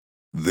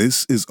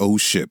This is Oh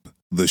Ship,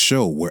 the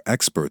show where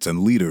experts and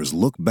leaders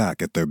look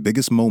back at their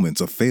biggest moments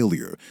of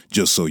failure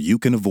just so you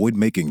can avoid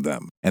making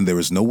them. And there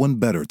is no one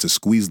better to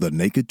squeeze the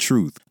naked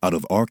truth out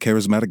of our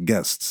charismatic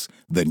guests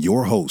than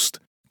your host,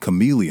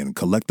 Chameleon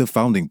Collective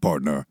founding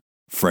partner,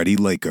 Freddie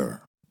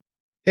Laker.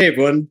 Hey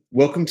everyone,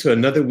 welcome to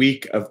another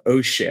week of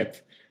Oh Ship.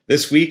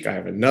 This week, I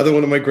have another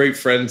one of my great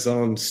friends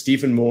on,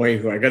 Stephen Moy,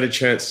 who I got a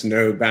chance to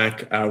know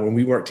back when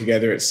we worked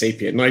together at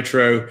Sapient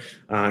Nitro.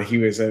 He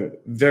was a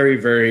very,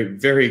 very,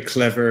 very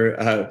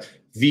clever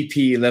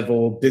VP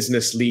level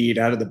business lead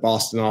out of the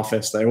Boston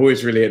office that I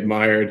always really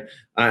admired.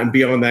 And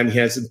beyond that, he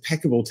has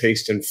impeccable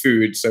taste in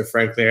food. So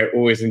frankly, I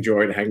always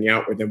enjoyed hanging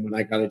out with him when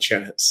I got a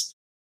chance.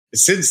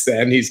 Since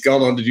then, he's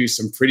gone on to do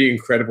some pretty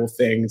incredible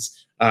things.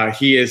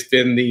 He has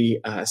been the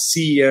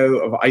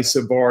CEO of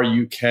Isobar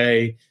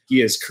UK.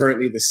 He is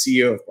currently the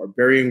CEO of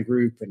Barbarian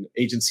Group, an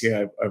agency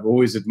I've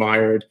always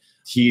admired.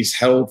 He's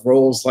held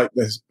roles like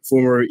the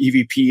former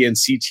EVP and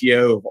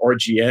CTO of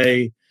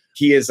RGA.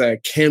 He is a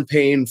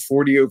campaign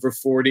 40 over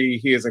 40.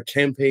 He is a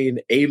campaign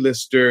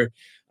A-lister.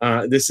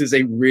 This is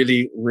a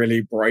really,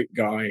 really bright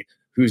guy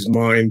whose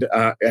mind,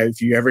 if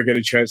you ever get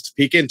a chance to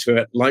peek into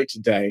it, like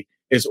today,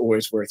 is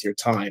always worth your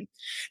time.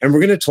 And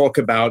we're going to talk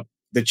about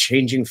the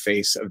changing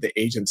face of the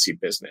agency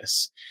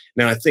business.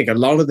 Now, I think a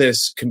lot of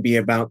this can be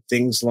about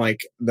things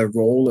like the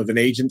role of an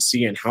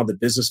agency and how the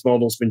business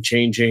model's been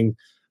changing.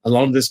 A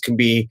lot of this can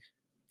be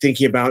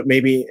thinking about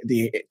maybe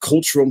the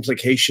cultural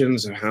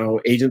implications of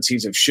how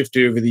agencies have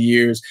shifted over the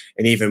years,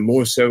 and even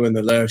more so in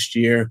the last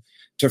year,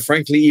 to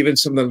frankly, even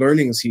some of the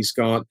learnings he's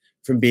got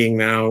from being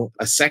now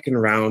a second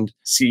round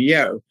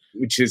CEO,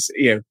 which is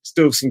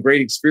still some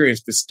great experience,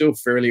 but still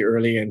fairly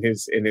early in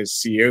his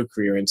CEO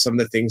career, and some of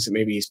the things that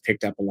maybe he's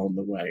picked up along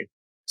the way.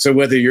 So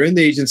whether you're in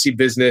the agency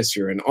business,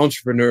 you're an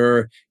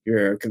entrepreneur,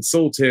 you're a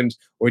consultant,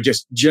 or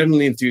just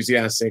generally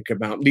enthusiastic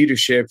about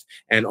leadership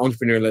and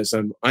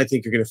entrepreneurialism, I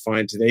think you're going to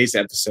find today's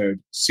episode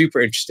super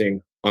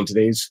interesting on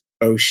today's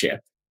Oh Ship.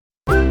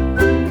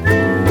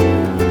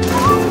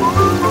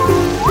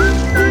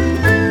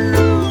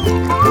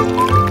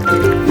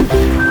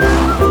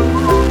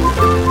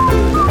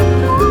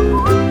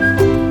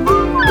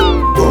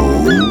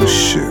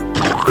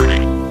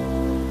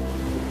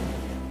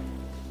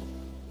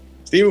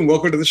 Stephen,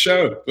 welcome to the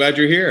show. Glad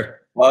you're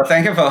here. Well,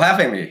 thank you for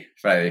having me,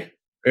 Freddie.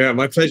 Yeah,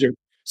 my pleasure.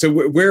 So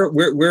where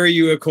are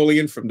you calling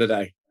in from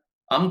today?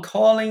 I'm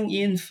calling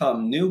in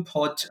from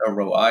Newport,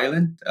 Rhode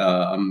Island.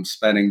 I'm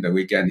spending the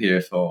weekend here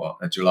for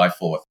July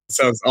 4th.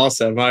 Sounds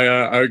awesome. I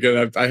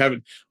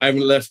haven't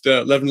left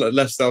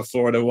South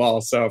Florida in a while,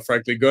 so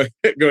frankly, going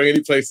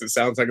any place that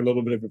sounds like a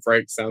little bit of a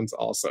break sounds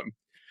awesome.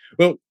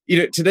 Well,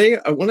 today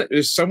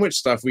there's so much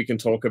stuff we can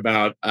talk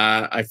about.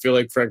 I feel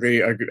like,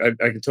 frankly, I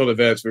could tell the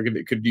vets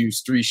could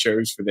use 3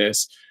 shows for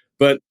this.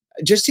 But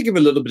just to give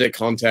a little bit of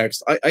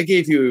context, I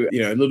gave you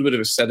a little bit of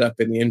a setup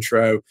in the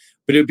intro,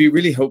 but it would be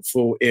really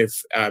helpful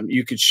if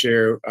you could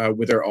share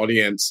with our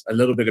audience a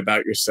little bit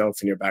about yourself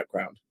and your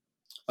background.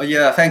 Oh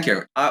yeah, thank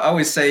you. I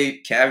always say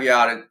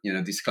caveat,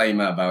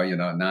 disclaimer about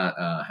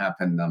not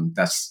happen.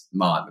 That's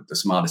not the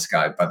smartest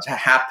guy, but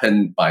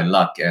happened by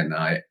luck, and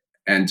I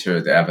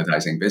entered the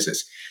advertising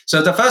business.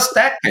 So the first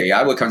decade,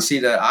 I would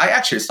consider I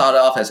actually started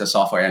off as a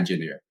software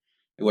engineer.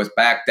 It was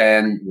back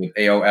then with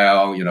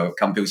AOL,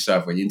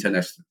 CompuServe, when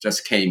internet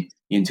just came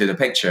into the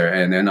picture.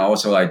 And then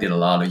also I did a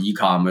lot of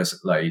e-commerce,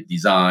 like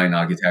design,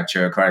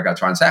 architecture, credit card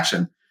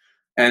transaction.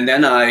 And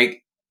then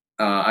I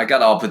got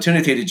an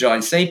opportunity to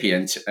join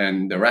Sapient,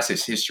 and the rest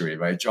is history,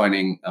 right?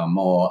 Joining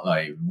more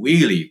like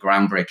really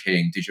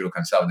groundbreaking digital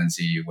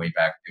consultancy way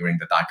back during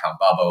the dot-com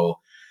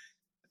bubble.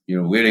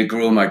 Really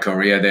grew my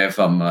career there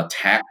from a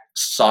tech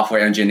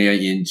software engineer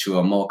into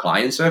a more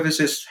client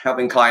services,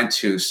 helping clients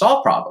to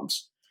solve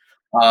problems.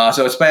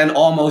 So I spent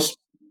almost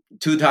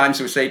 2 times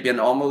with Sapient,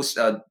 almost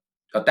a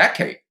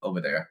decade over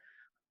there.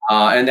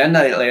 And then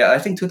I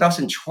think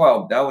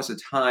 2012, that was the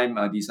time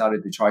I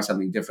decided to try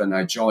something different.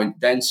 I joined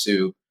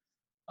Dentsu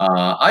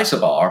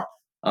Isobar.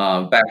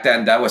 Back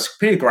then, that was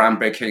pretty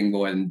groundbreaking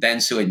when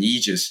Dentsu and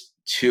Aegis,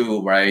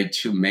 two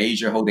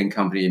major holding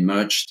companies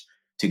merged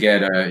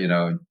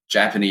together,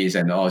 Japanese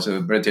and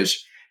also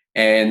British.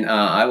 And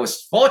I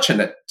was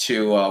fortunate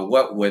to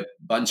work with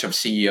a bunch of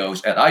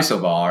CEOs at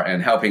Isobar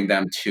and helping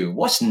them to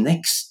what's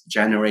next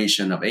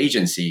generation of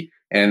agency.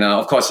 And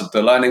of course,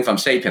 the learning from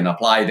Sapient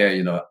applied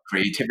there,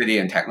 creativity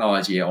and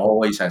technology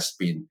always has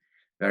been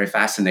very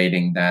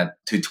fascinating that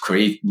to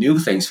create new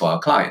things for our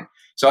client.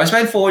 So I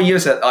spent 4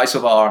 years at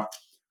Isobar.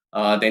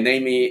 They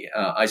named me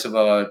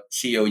Isobar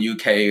CEO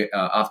UK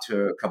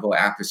after a couple of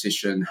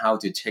acquisitions, how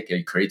to take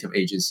a creative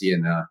agency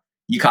and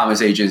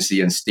e-commerce agency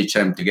and stitch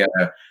them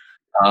together.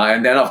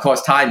 And then, of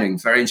course, timing.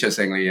 Very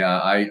interestingly,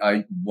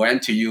 I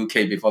went to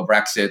UK before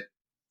Brexit,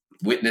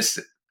 witnessed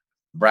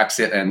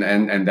Brexit,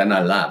 and then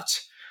I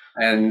left.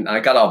 And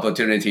I got an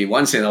opportunity,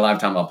 once in a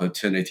lifetime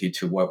opportunity,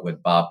 to work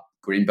with Bob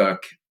Greenberg,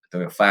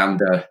 the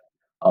founder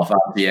of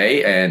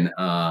RGA, and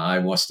I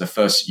was the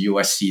first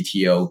US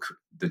CTO.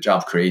 The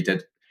job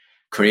created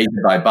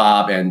by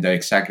Bob and the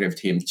executive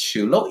team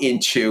to look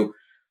into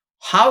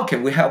how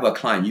can we help a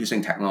client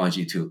using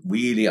technology to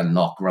really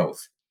unlock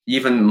growth?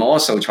 Even more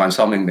so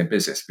transforming the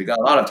business, because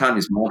a lot of time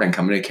is more than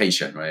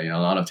communication, right? A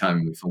lot of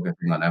time we're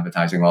focusing on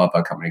advertising, all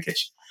about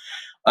communication.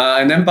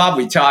 And then Bob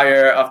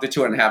retired after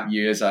 2.5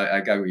 years.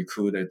 I got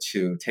recruited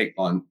to take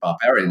on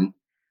Barbarian,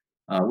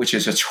 which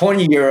is a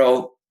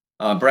 20-year-old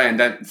brand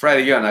that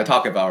Freddie, you and I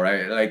talk about,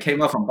 right? Like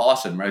came up from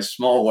Boston, right?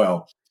 Small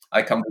world.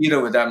 I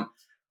competed with them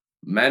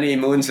many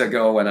moons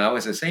ago when I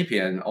was a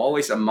Sapien.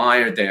 Always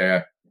admired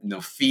their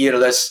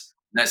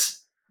fearlessness.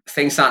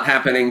 Things not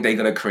happening, they're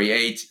gonna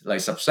create like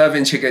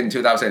Subservient Chicken in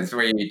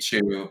 2003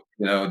 to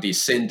the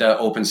Cinder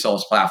open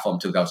source platform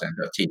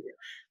 2013.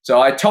 So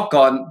I took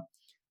on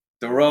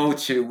the role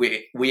to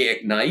we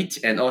ignite,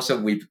 and also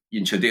we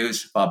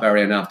introduced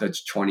Barbarian after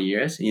 20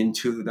 years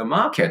into the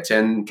market.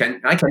 And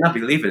I cannot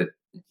believe it,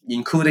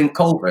 including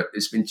COVID.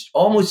 It's been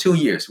almost 2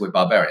 years with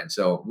Barbarian.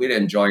 So really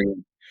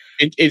enjoying.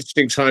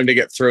 Interesting time to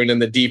get thrown in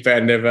the deep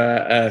end of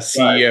a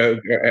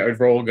CEO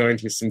role, going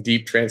through some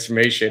deep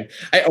transformation.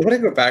 I want to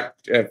go back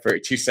for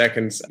 2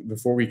 seconds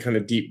before we kind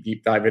of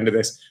deep dive into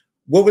this.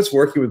 What was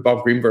working with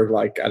Bob Greenberg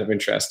like, out of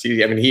interest? He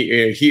was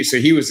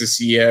the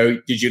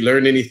CEO. Did you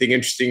learn anything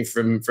interesting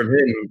from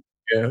him?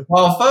 Yeah.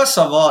 Well, first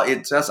of all,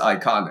 it's just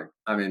iconic.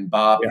 I mean,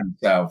 Bob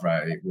himself,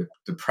 right, with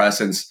the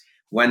presence.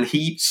 When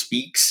he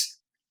speaks,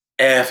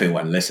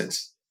 everyone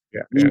listens.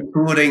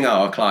 Including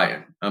our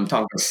client. I'm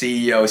talking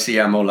CEO,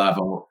 CMO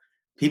level.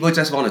 People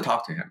just want to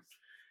talk to him.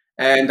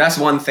 And that's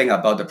one thing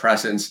about the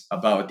presence,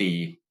 about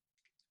the,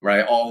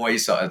 right,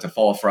 always at the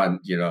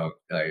forefront,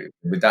 like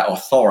with that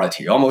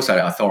authority, almost like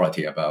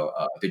authority about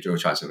digital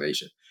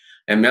transformation.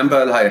 And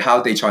remember like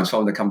how they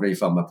transformed the company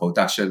from a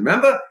production.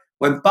 Remember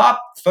when Bob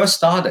first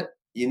started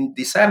in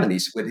the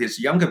 70s with his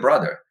younger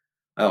brother,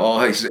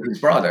 or his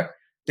brother,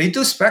 they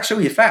do special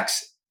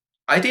effects.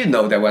 I didn't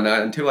know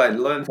that until I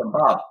learned from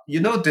Bob.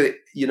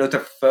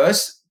 The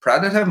first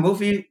Predator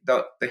movie,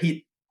 the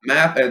heat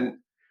map, and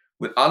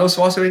with Arnold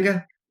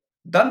Schwarzenegger,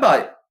 done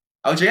by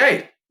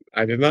RGA.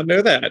 I did not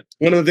know that.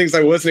 One of the things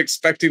I wasn't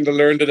expecting to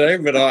learn today,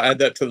 but I'll add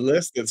that to the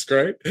list. It's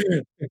great.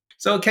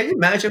 So can you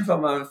imagine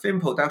from a film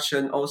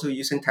production also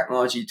using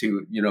technology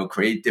to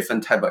create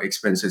different type of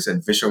experiences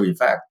and visual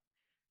effect,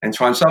 and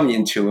transform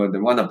into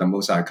one of the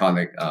most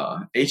iconic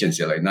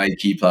agency like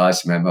Nike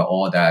Plus? Remember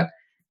all that.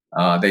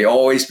 They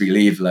always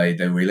believe like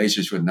the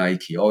relationship with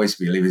Nike, always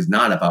believe it's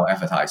not about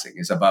advertising.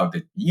 It's about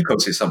the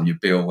ecosystem you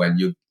build. When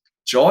you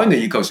join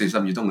the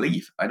ecosystem, you don't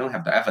leave. I don't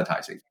have the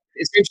advertising.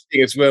 It's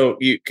interesting as well,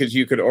 because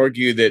you could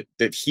argue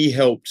that he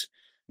helped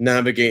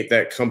navigate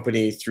that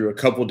company through a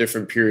couple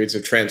different periods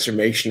of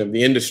transformation of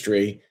the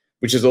industry,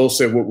 which is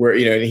also what we're,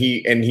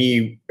 and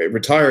he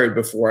retired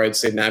before, I'd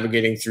say,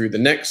 navigating through the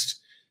next,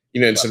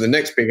 and so the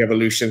next big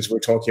evolutions we're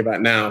talking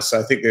about now. So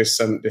I think there's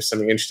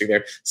something interesting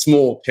there.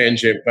 Small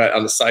tangent, but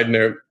on the side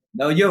note.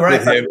 No, you're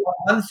right. But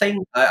one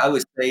thing I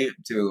would say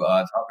to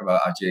talk about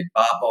RGA,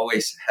 Bob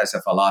always has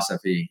a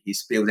philosophy.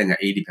 He's building an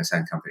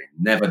 80% company,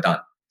 never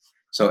done.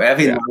 So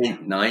every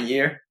 9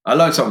 years, I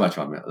learned so much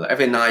from it.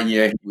 Every 9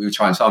 years, he will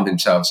transform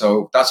himself.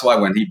 So that's why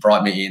when he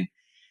brought me in,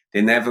 they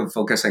never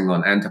focusing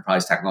on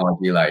enterprise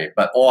technology,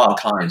 but all our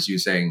clients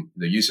using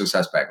the usual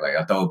suspect like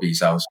Adobe,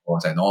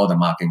 Salesforce, and all the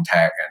marketing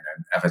tech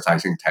and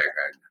advertising tech.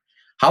 And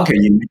how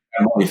can you make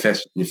them more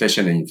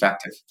efficient and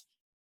effective?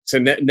 So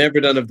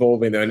never done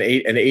evolving though. An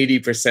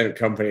 80%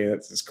 company.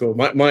 That's cool.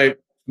 My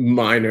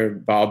minor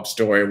Bob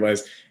story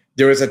was,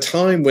 there was a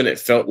time when it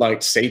felt like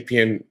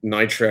Sapien,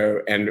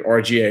 Nitro, and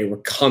RGA were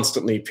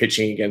constantly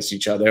pitching against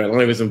each other, and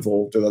I was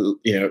involved with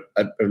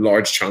a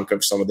large chunk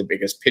of some of the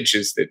biggest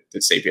pitches that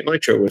Sapien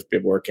Nitro was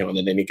been working on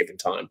at any given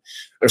time,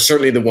 or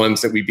certainly the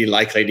ones that we'd be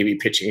likely to be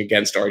pitching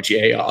against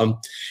RGA on.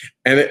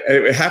 And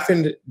it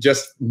happened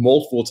just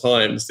multiple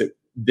times that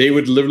they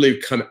would literally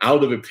come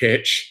out of a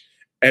pitch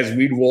as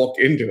we'd walk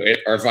into it,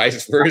 or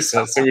vice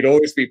versa. So we'd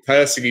always be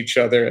passing each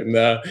other in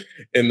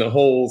the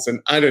holes. And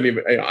I don't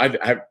even,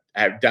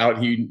 I doubt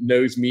he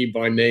knows me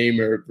by name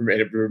or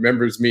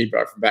remembers me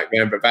from back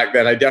then. But back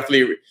then,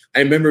 I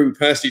remember we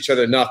passed each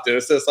other enough that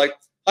it's just like,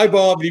 "Hi,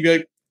 Bob." And he'd be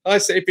like, "Hi,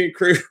 Sapien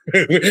crew,"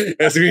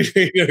 as we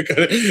kind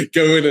of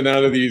go in and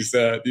out of these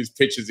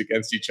pitches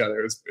against each other.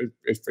 It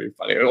was pretty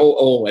funny. It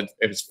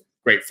was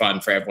great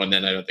fun for everyone.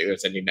 Then I don't think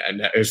there's any.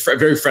 It was a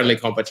very friendly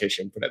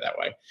competition, put it that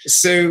way.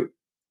 So,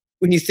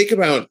 when you think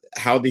about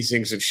how these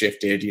things have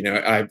shifted,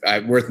 I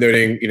worth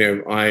noting,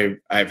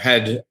 I've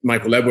had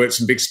Michael Lebowitz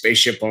and Big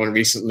Spaceship on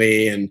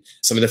recently, and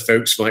some of the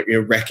folks like,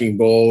 Wrecking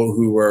Ball,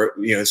 who were,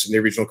 some of the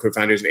original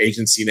co-founders of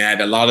AgencyNet.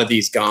 A lot of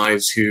these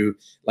guys who,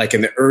 like in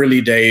the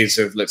early days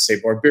of, let's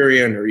say,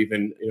 Barbarian, or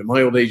even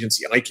my old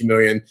agency, IQ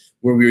Million,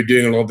 where we were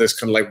doing a lot of this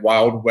kind of like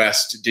Wild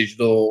West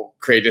digital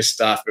creative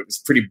stuff. It was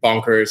pretty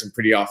bonkers and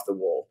pretty off the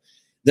wall.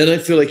 Then I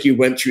feel like you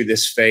went through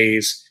this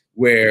phase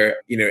where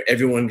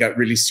everyone got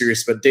really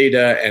serious about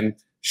data, and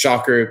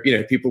shocker,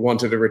 people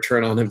wanted a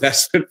return on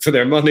investment for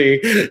their money,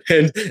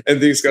 and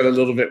things got a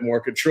little bit more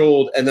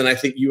controlled. And then I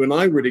think you and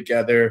I were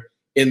together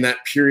in that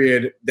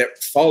period that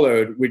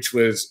followed, which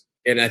was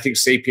And I think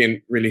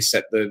Sapient really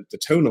set the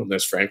tone on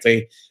this,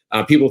 frankly.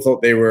 People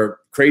thought they were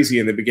crazy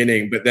in the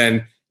beginning, but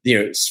then,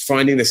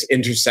 finding this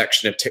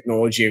intersection of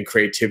technology and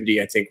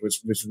creativity, I think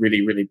was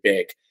really, really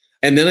big.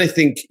 And then I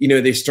think,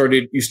 you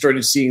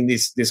started seeing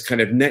this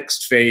kind of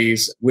next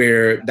phase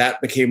where that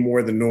became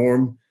more the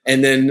norm.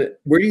 And then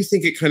where do you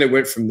think it kind of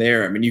went from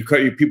there? I mean,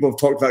 people have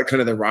talked about kind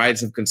of the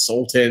rise of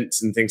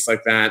consultants and things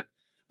like that.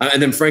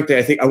 And then frankly,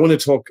 I think I want to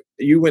talk,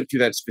 you went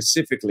through that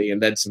specifically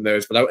and led some of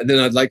those, and then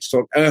I'd like to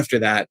talk after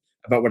that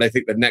about what I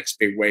think the next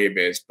big wave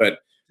is. But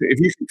if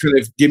you can kind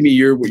of give me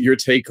your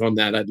take on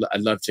that,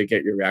 I'd love to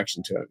get your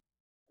reaction to it.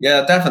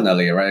 Yeah,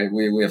 definitely, right?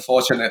 We are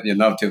fortunate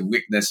enough to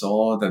witness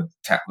all the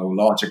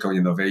technological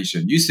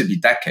innovation. Used to be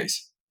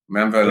decades.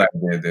 Remember, like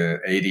the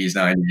 80s,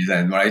 90s,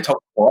 and when I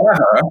talk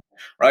forever,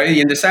 right?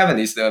 In the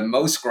 70s, the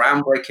most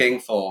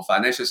groundbreaking for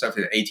financial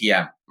services,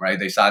 ATM, right?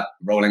 They start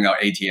rolling out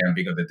ATM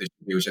because of the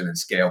distribution and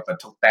scale,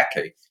 but took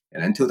decades.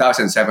 And in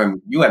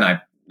 2007, you and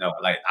I know,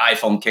 like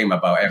iPhone came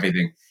about,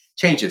 everything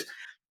changes.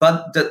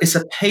 But it's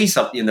a pace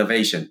of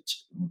innovation.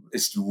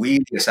 It's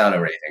really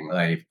accelerating,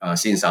 like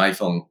since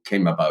iPhone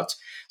came about.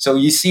 So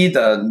you see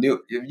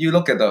if you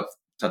look at the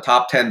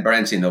top 10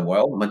 brands in the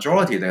world,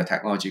 majority of the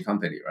technology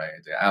company, right?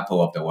 The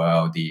Apple of the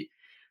world, the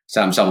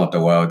Samsung of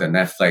the world, the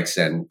Netflix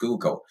and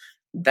Google.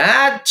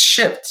 That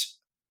shift,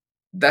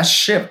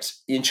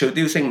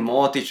 introducing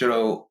more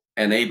digital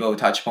enabled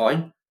touch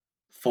point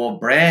for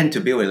brand to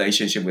build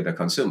relationship with the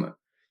consumer.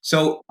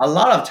 So a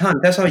lot of time,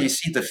 that's how you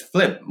see the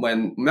flip.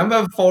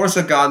 Remember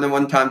Forrester Gardner,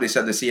 one time they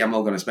said the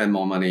CMO going to spend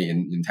more money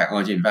in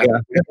technology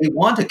investment. Yeah. They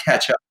want to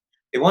catch up.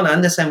 They want to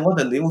understand what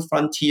the new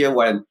frontier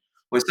when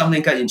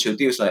something got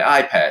introduced like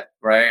iPad,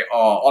 right? Or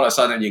all of a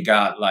sudden you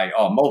got like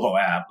mobile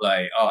app,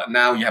 like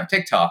now you have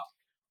TikTok.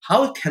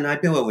 How can I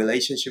build a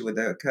relationship with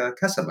the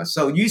customer?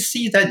 So you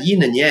see that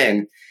yin and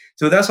yang.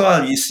 So that's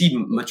why you see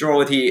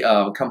majority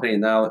of company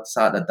now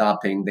start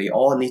adopting. They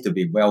all need to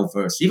be well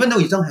versed, even though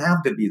you don't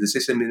have to be the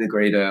system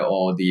integrator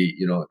or the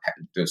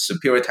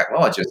superior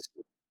technologist,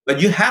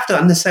 but you have to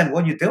understand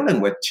what you're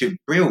dealing with to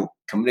build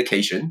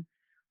communication,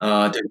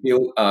 to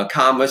build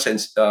commerce and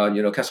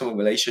customer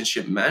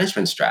relationship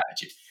management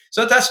strategy.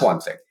 So that's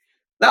one thing.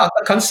 Now,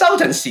 the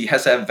consultancy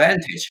has an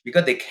advantage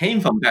because they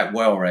came from that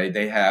world, right?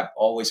 They have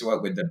always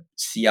worked with the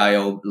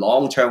CIO,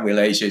 long-term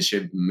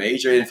relationship,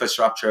 major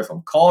infrastructure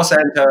from call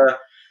center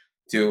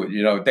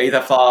to,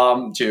 data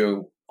farm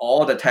to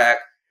all the tech.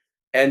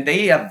 And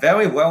they are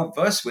very well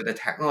versed with the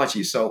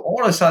technology. So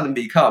all of a sudden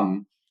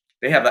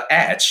they have an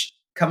edge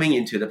coming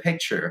into the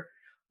picture.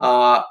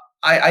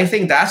 I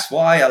think that's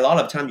why a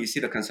lot of time you see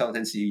the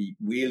consultancy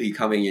really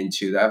coming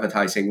into the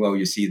advertising. Well,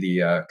 you see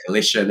the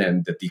collision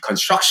and the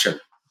deconstruction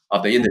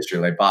of the industry,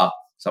 like Bob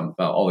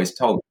always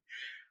told me.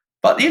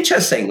 But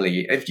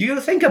interestingly, if you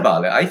think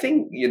about it, I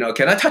think,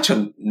 can I touch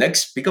on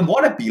next? Because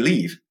what I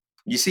believe,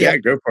 you see,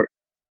 go for it.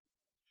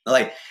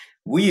 Like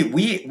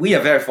we are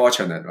very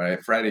fortunate,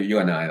 right? Freddie, you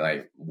and I,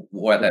 like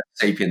what at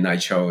Sapient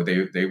Nitro,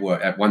 they were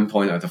at one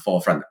point at the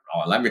forefront.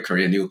 Let me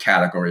create a new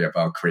category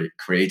about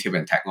creative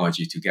and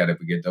technology together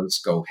because those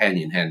go hand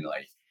in hand,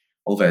 like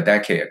over a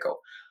decade ago.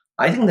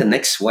 I think the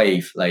next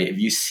wave, like if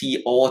you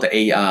see all the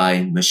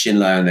AI, machine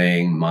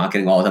learning,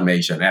 marketing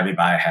automation,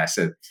 everybody has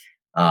it.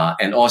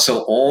 And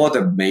also all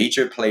the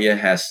major player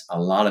has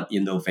a lot of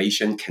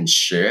innovation can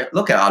share.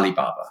 Look at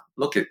Alibaba,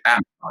 look at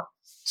Amazon,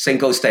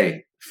 single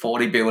day,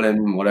 40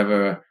 billion,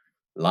 whatever,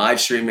 live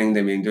streaming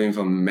they've been doing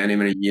for many,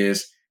 many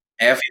years.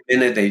 Every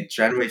minute they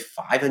generate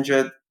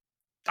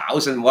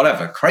 500,000,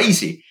 whatever,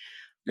 crazy.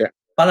 Yeah.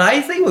 But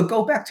I think we'll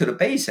go back to the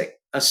basic,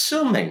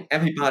 assuming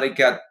everybody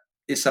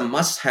it's a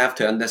must-have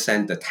to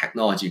understand the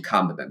technology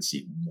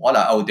competency. What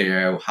are out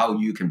there? How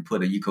you can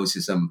put an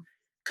ecosystem,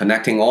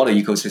 connecting all the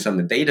ecosystem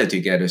and data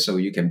together, so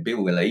you can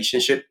build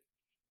relationship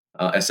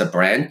as a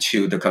brand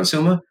to the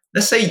consumer.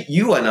 Let's say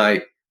you and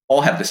I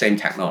all have the same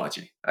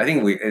technology. I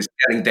think it's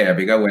getting there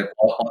because with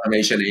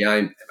automation,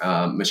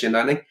 AI, machine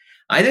learning.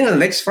 I think the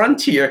next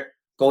frontier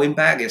going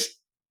back is,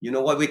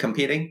 what we're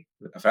competing,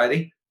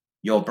 Friday?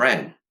 Your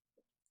brand.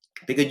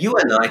 Because you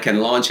and I can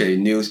launch a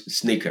new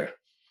sneaker.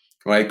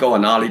 Right, go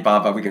on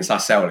Alibaba, we can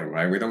start selling,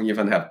 right? We don't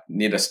even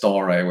need a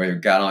store, right? Where you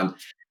get on,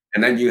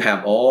 and then you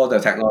have all the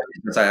technology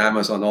inside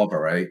Amazon offer,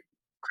 right?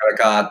 Credit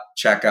card,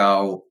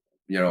 checkout,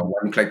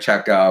 one-click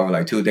checkout,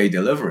 like 2-day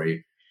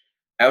delivery.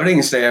 Everything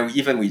is there,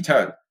 even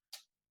return.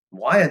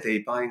 Why are they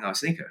buying our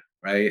sneaker,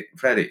 right,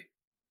 Freddie?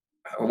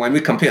 When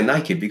we compare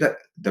Nike, because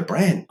the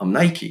brand of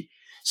Nike.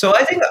 So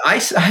I think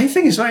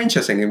it's very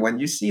interesting, and when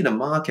you see the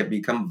market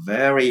become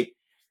very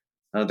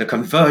the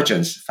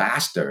convergence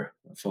faster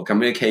for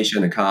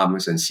communication and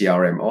commerce and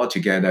CRM all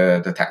together,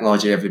 the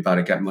technology,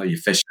 everybody get more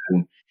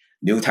efficient,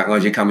 new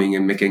technology coming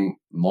in, making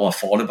more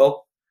affordable.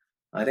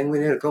 I think we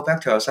need to go back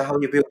to ourselves, how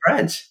you build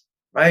brands,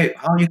 right?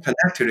 How you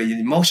connect to the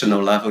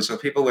emotional level so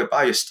people will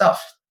buy your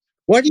stuff.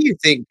 What do you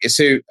think?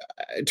 So,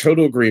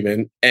 total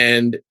agreement,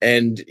 and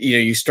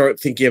you start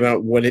thinking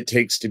about what it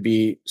takes to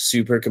be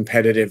super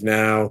competitive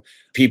now.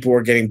 People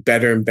are getting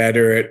better and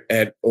better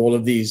at all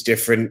of these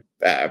different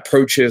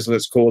approaches,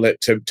 let's call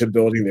it, to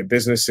building their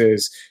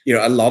businesses.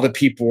 A lot of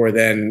people are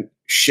then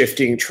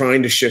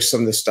trying to shift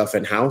some of this stuff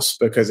in house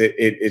because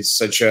it's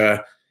such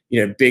a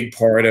big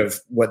part of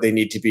what they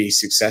need to be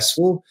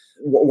successful.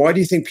 Why do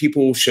you think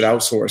people should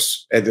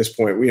outsource at this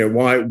point?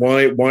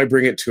 Why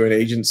bring it to an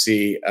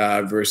agency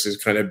versus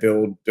kind of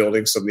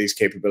building some of these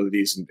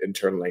capabilities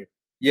internally?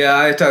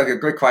 Yeah, it's a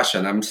great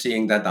question. I'm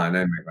seeing that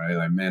dynamic, right?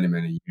 Like many,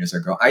 many years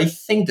ago. I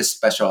think the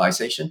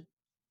specialization,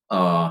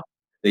 the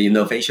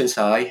innovation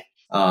side,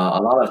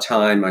 a lot of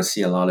time I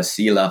see a lot of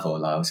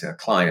C-level, I was a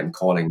client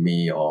calling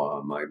me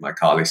or my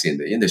colleagues in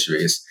the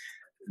industry is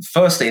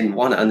first they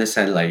want to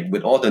understand like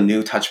with all the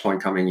new touch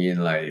point coming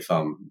in, like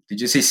from, did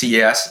you see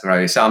CES,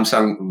 right?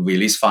 Samsung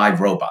released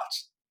 5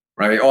 robots,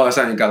 right? All of a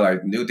sudden you got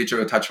like new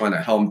digital touch point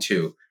at home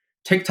too.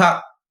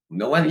 TikTok,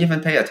 no one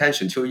even pay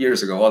attention 2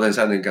 years ago. All of a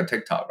sudden you got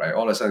TikTok, right?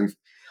 All of a sudden,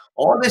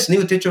 all this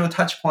new digital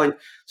touch point.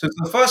 So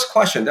the first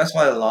question, that's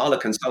why a lot of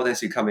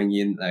consultancy coming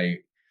in,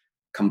 like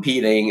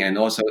competing and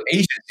also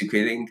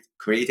agency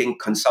creating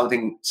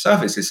consulting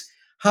services.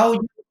 How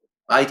you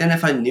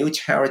identify new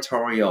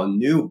territory or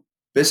new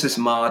business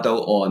model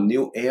or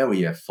new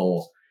area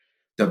for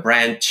the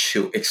brand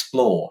to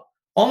explore,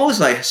 almost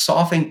like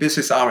solving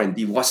business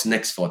R&D. What's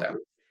next for them?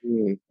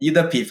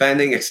 Either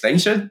preventing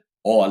extinction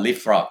or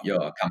leapfrog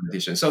your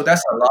competition. So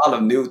that's a lot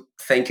of new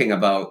thinking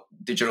about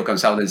digital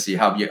consultancy,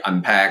 how you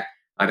unpack,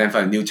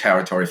 identify a new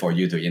territory for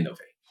you to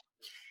innovate.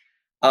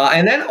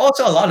 And then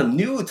also a lot of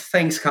new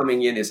things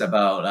coming in is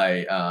about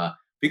like,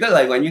 because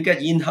like when you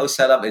get in-house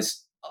setup,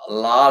 it's a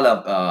lot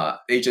of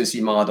agency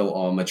model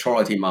or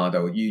maturity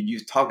model. You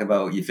talk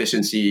about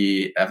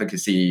efficiency,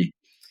 efficacy,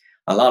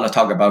 a lot of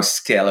talk about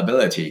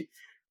scalability.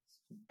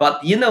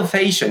 But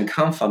innovation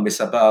come from is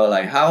about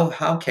like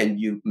how can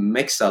you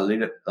mix a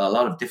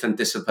lot of different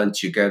disciplines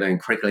together and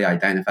quickly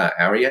identify an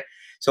area.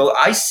 So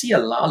I see a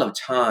lot of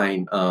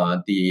time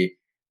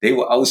they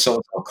will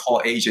also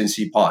call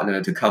agency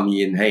partner to come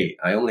in. Hey,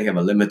 I only have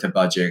a limited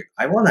budget.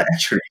 I want to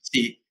actually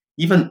see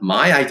even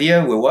my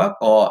idea will work,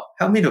 or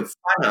help me to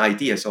find an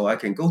idea so I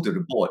can go to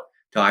the board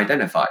to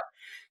identify.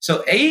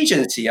 So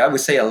agency, I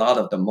would say a lot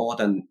of the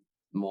modern,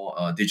 more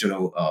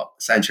digital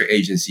centric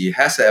agency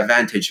has the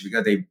advantage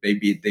because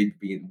they've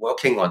been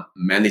working on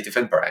many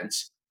different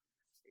brands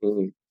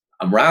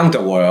around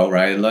the world,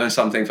 right? Learn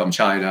something from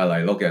China,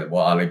 like look at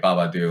what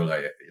Alibaba do,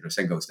 like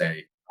Singles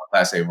Day,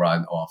 Class A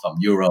run, or from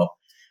Europe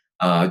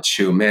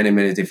to many,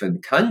 many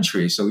different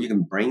countries. So you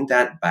can bring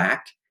that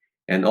back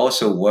and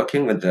also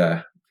working with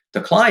the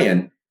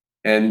client.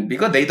 And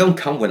because they don't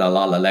come with a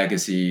lot of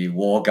legacy,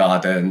 war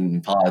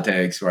garden,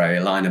 politics,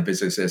 right, line of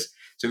businesses.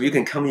 So you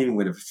can come in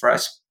with a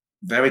fresh,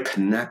 very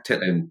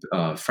connected and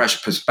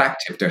fresh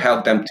perspective to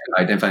help them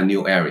to identify a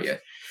new area.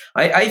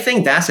 I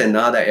think that's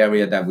another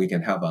area that we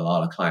can help a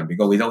lot of clients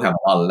because we don't have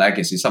a lot of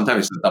legacy.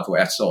 Sometimes it's a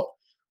double-edged sword.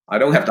 I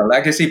don't have the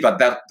legacy, but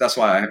that's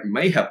why I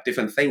may have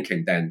different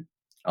thinking than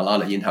a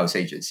lot of in-house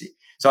agency.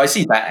 So I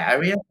see that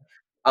area.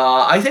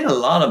 I think a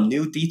lot of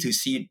new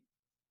D2C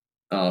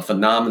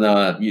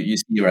phenomena you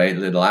see, right,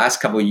 the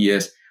last couple of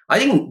years. I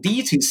think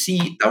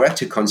D2C, direct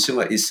to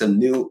consumer, is a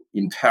new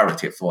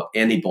imperative for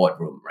any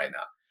boardroom right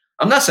now.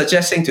 I'm not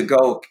suggesting to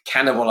go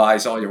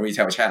cannibalize all your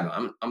retail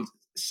channel. I'm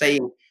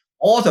saying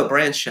all the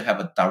brands should have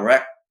a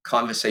direct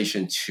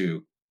conversation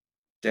to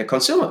their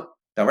consumer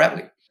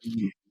directly.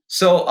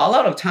 So a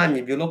lot of time,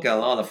 if you look at a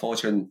lot of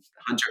Fortune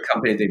 100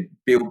 companies, they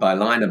build by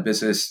line of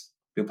business,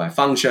 built by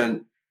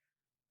function,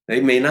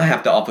 they may not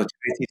have the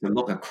opportunity to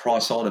look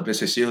across all the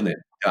business unit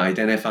to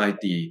identify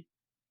the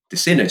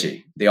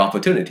synergy, the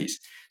opportunities.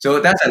 So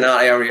that's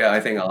another area I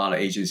think a lot of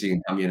agencies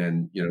can come in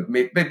and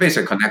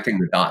basically connecting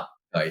the dot,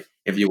 like,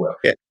 if you will.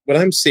 Yeah. What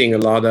I'm seeing a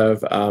lot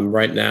of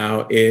right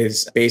now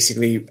is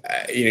basically,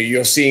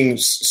 you're seeing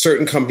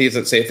certain companies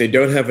that say if they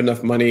don't have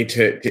enough money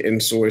to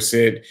insource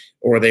it,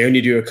 or they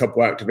only do a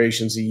couple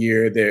activations a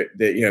year, that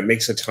it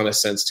makes a ton of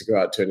sense to go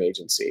out to an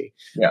agency.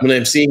 Yeah. What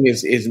I'm seeing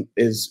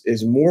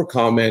is more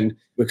common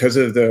because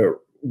of the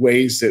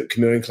ways that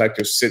Chameleon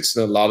Collective sits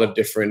in a lot of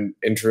different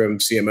interim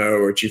CMO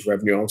or chief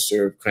revenue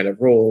officer kind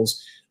of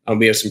roles.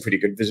 We have some pretty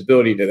good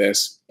visibility to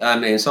this. I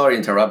mean, sorry to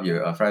interrupt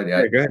you, Freddie. Yeah,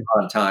 I had a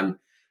lot of time.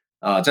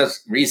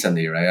 Just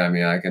recently, right? I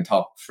mean, I can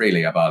talk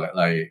freely about it.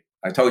 Like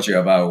I told you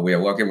about, we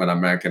are working with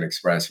American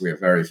Express. We are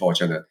very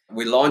fortunate.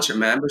 We launched a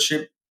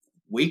membership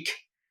week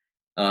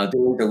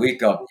during the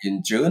week of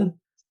in June.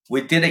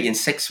 We did it in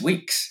 6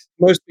 weeks.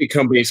 Most big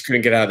companies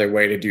couldn't get out of their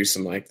way to do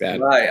something like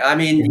that. Right. I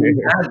mean, in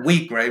that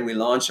week, right, we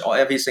launched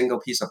every single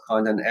piece of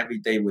content every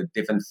day with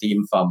different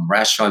theme, from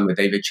restaurant with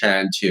David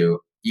Chan to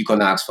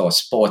Equinox for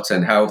sports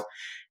and health.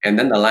 And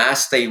then the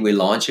last day we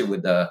launched it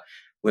with a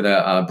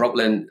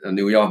Brooklyn,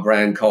 New York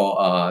brand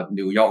called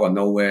New York or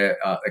Nowhere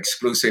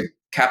exclusive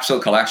capsule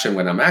collection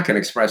with American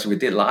Express. We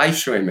did live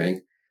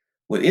streaming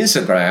with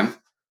Instagram,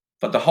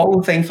 but the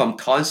whole thing from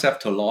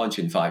concept to launch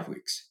in 5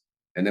 weeks.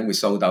 And then we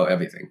sold out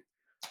everything.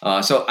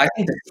 So I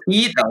think the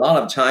speed, a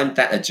lot of time,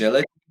 that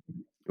agility,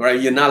 right?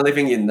 You're not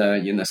living in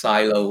a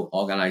silo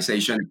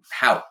organization,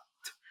 helped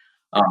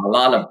a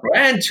lot of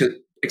brands to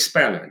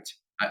experiment.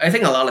 I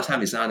think a lot of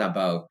time it's not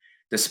about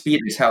the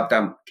speed. Is help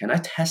them. Can I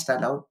test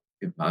that out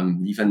if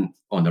I'm even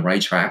on the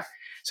right track?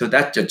 So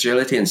that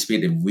agility and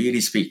speed, it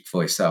really speak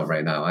for itself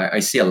right now. I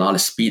see a lot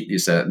of speed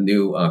is a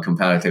new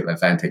competitive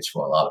advantage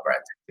for a lot of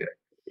brands.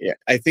 Yeah,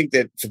 I think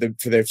that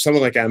for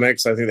someone like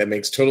Amex, I think that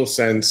makes total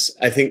sense.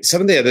 I think some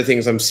of the other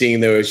things I'm seeing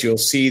though is you'll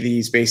see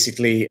these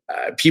basically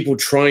people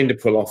trying to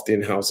pull off the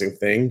in-housing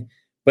thing,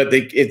 but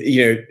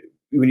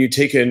when you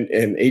take an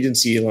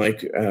agency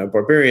like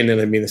Barbarian, and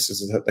I mean this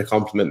is a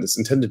compliment that's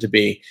intended to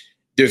be,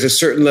 there's a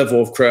certain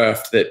level of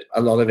craft that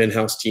a lot of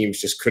in-house teams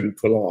just couldn't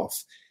pull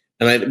off.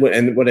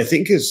 And what I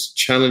think is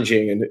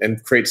challenging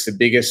and creates the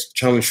biggest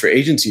challenge for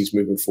agencies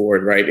moving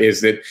forward, right,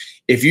 is that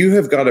if you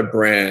have got a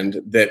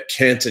brand that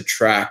can't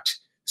attract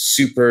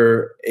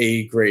super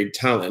A-grade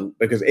talent,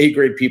 because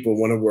A-grade people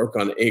want to work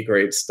on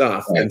A-grade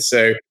stuff. Right. And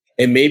so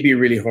it may be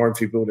really hard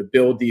for people to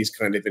build these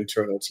kind of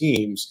internal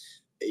teams,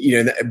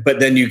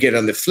 but then you get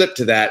on the flip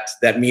to that,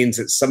 that means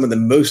that some of the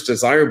most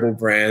desirable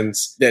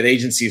brands that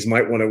agencies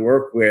might want to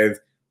work with,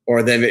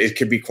 or then it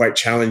could be quite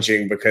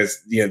challenging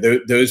because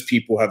those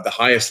people have the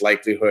highest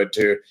likelihood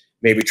to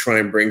maybe try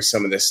and bring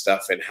some of this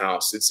stuff in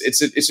house.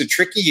 It's a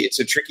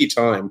tricky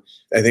time,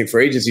 I think, for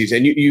agencies.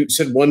 And you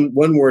said one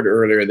word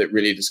earlier that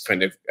really just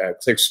kind of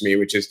clicks for me,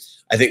 which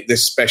is I think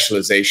this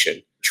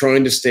specialization.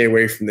 Trying to stay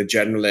away from the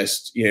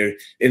generalist.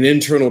 In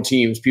internal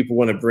teams, people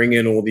want to bring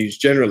in all these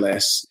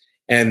generalists,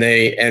 and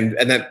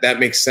that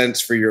makes sense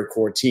for your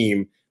core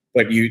team.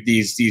 But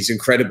these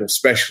incredible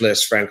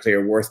specialists, frankly,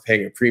 are worth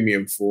paying a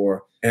premium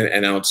for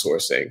and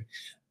outsourcing.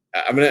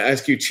 I'm going to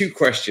ask you two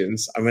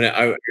questions. I'm going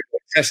to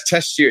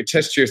test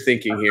your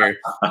thinking here.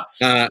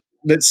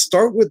 Let's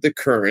start with the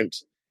current,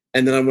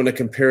 and then I'm going to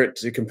compare it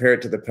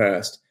to the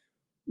past.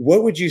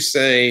 What would you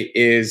say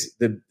is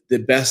the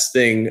best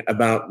thing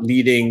about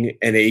leading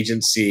an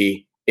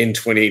agency in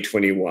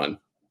 2021?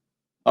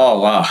 Oh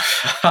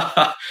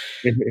wow.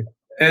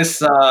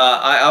 It's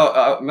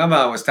I remember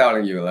I was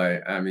telling you,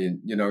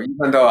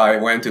 even though I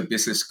went to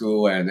business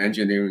school and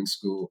engineering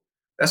school,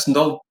 there's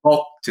no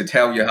book to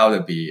tell you how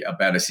to be a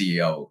better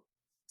CEO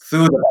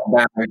through the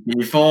pandemic,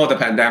 before the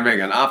pandemic,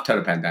 and after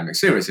the pandemic.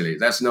 Seriously,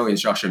 there's no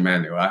instruction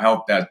manual. I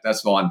hope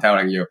that's what I'm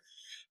telling you.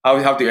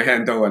 How do you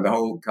handle when the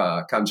whole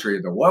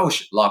country, the world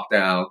locked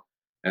down,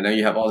 and then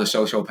you have all the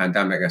social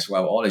pandemic as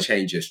well, all the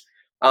changes.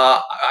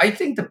 I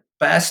think the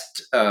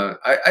best.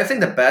 I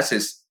think the best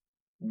is,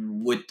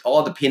 with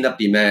all the pent-up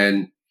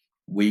demand,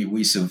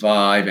 we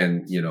survive,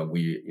 and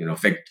we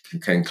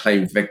can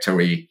claim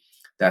victory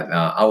that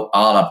out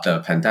of the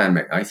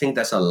pandemic. I think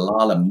there's a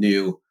lot of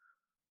new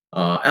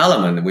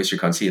element we should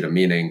consider,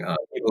 meaning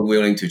people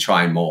willing to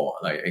try more,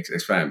 like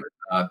experiment.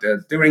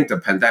 During the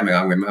pandemic,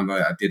 I remember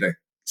I did a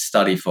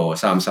study for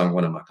Samsung,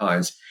 one of my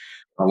clients.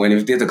 When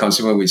we did the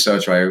consumer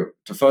research, right,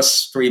 the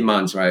first 3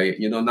 months, right,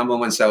 number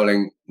one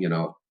selling,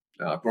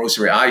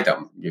 grocery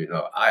item,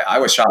 I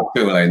was shocked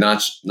too, like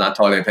not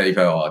toilet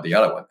paper or the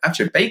other one,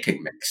 actually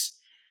baking mix.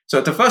 So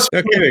the first,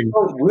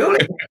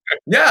 really,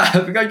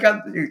 yeah, you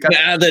got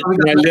add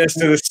my list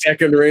to the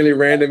second really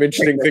random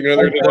interesting thing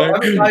earlier today.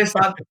 Everybody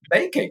started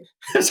baking.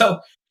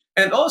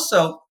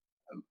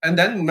 And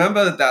then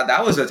remember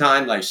that was the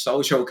time like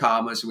social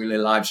commerce, really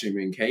live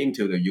streaming came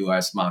to the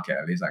US market,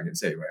 at least I can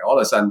say, right? All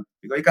of a sudden,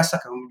 because you got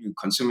stuck on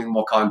consuming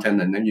more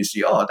content, and then you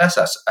see, oh, that's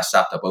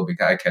acceptable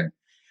because I can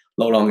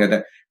no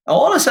longer.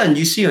 All of a sudden,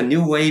 you see a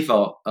new wave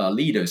of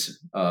leaders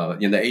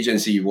in the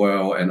agency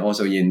world and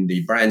also in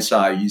the brand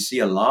side. You see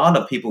a lot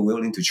of people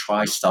willing to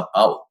try stuff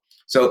out.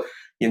 So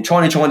in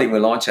 2020, we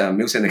launched a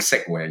Mucinex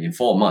Sigwear in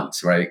 4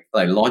 months, right?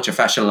 Like launch a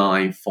fashion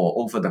line for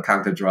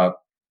over-the-counter drug.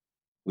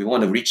 We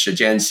want to reach the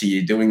Gen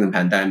Z during the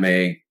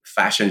pandemic,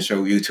 fashion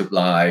show, YouTube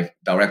Live,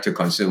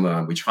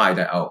 direct-to-consumer. We tried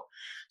that out.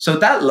 So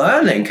that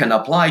learning can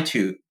apply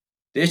to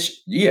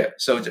this year.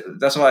 So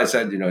that's why I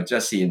said,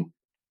 just in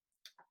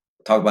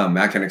talk about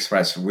American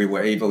Express, we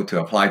were able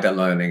to apply that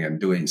learning and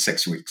do it in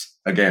 6 weeks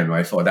again,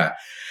 right, for that.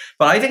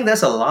 But I think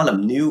there's a lot of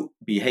new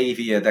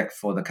behavior that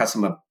for the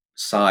customer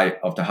side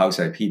of the house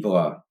that people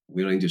are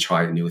willing to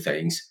try new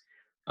things.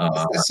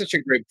 That's such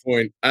a great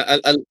point.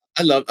 I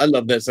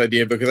love this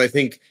idea, because I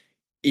think,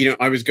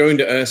 I was going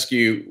to ask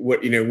you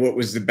what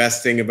was the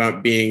best thing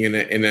about being in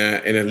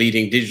a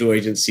leading digital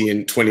agency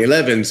in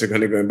 2011. So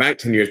kind of going back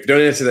 10 years, but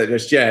don't answer that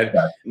just yet.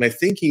 Yeah. My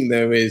thinking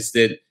though is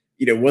that,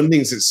 one thing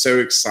that's so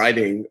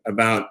exciting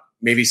about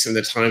maybe some of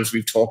the times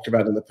we've talked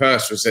about in the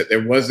past was that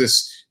there was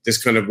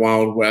this kind of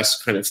Wild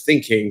West kind of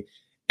thinking.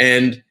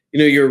 And,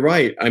 you're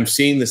right. I'm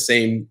seeing the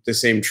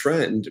same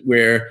trend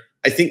where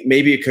I think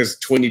maybe because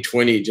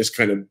 2020 just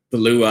kind of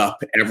blew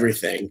up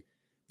everything,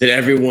 that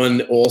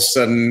everyone all of a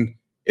sudden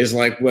is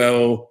like,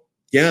 well,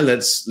 yeah,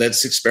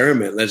 let's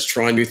experiment. Let's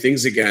try new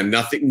things again.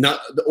 Not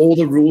all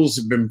the rules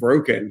have been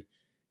broken.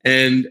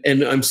 And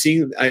I'm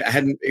seeing, I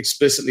hadn't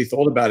explicitly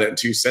thought about it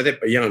until you said it,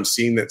 but yeah, I'm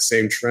seeing that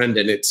same trend,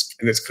 and it's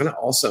kind of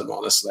awesome,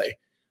 honestly,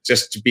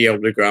 just to be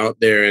able to go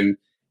out there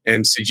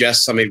and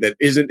suggest something that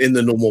isn't in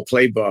the normal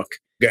playbook,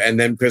 And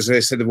then because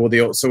they said,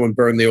 well, someone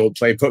burned the old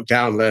playbook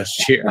down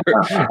last year.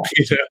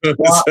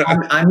 Well,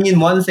 I mean,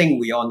 one thing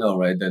we all know,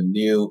 right? The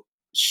new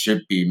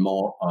should be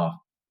more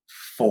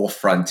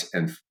forefront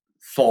and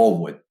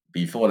forward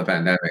before the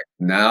pandemic.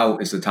 Now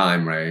is the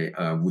time, right?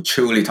 We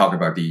truly talk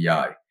about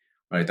DEI,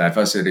 right?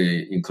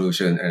 Diversity,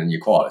 inclusion, and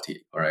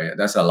equality, right?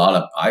 That's a lot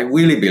of, I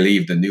really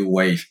believe the new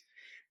wave,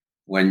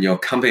 when your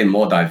company is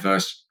more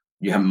diverse,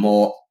 you have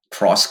more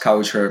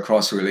cross-culture,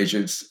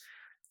 cross-religions,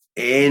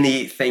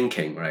 any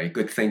thinking, right?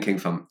 Good thinking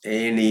from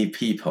any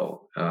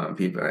people,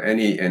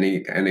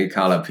 any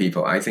color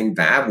people. I think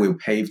that will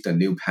pave the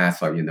new path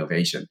for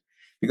innovation.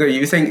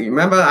 Because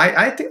remember,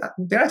 I think,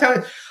 did I tell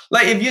you,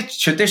 like if you're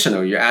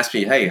traditional, you ask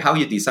me, hey, how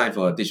you design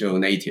for a digital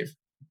native?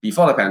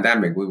 Before the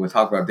pandemic, we would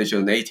talk about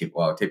digital native.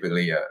 Well,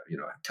 typically,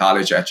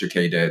 college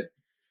educated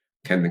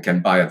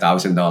can buy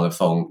 $1,000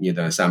 phone,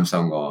 either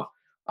Samsung or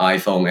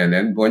iPhone, and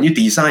then when you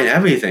design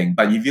everything,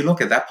 but if you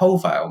look at that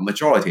profile,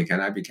 majority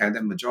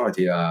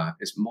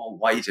is more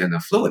white and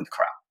affluent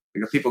crowd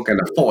because people can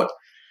afford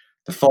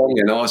the phone,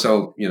 and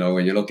also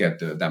when you look at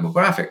the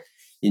demographic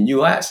in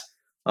US,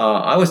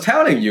 I was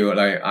telling you,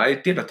 like I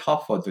did a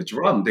talk for the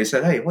Drum. They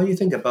said, hey, what do you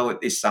think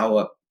about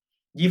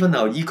even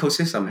our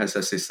ecosystem has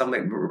a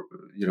systemic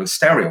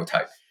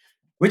stereotype,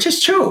 which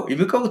is true. If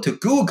you go to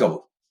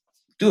Google,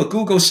 do a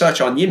Google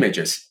search on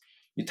images,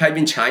 you type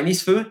in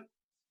Chinese food,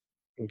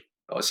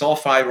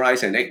 soft fried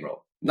rice and egg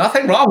roll.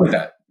 Nothing wrong with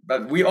that,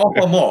 but we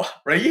offer more,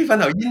 right?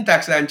 Even our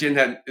index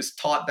engine is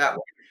taught that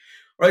way,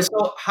 right?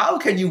 So how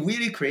can you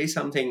really create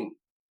something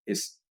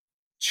is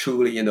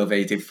truly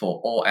innovative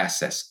for all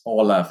assets,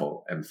 all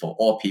level, and for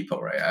all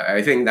people, right?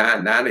 I think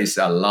that is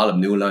a lot of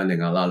new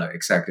learning, a lot of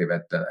executive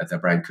at the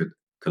brand could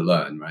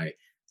learn, right?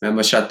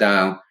 Remember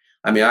shutdown.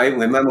 I mean, I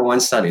remember one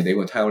study, they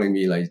were telling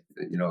me like,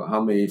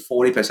 how many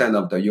 40%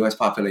 of the US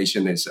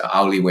population is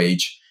hourly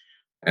wage,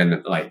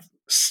 and like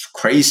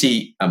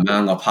crazy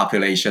amount of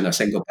population a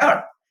single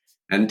parent.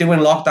 And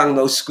during lockdown,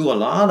 those school, a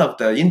lot of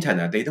the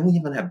internet, they don't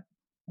even have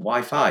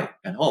Wi-Fi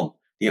at home.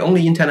 The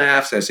only internet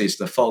access is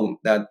the phone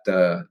that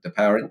the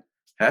parent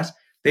has.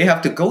 They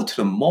have to go to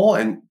the mall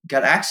and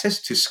get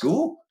access to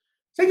school.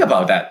 Think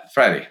about that,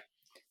 Freddie.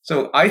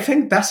 So I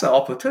think that's the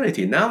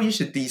opportunity. Now you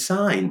should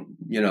design,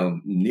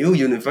 new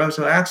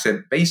universal access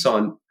based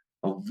on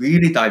a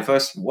really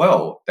diverse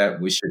world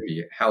that we should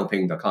be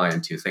helping the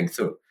client to think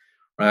through.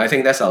 Right? I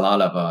think that's a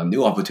lot of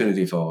new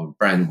opportunity for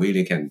brand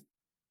really can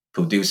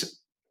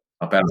produce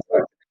a better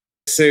product.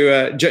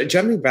 So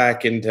jumping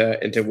back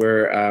into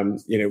where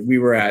we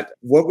were at,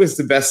 what was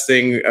the best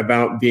thing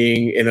about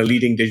being in a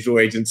leading digital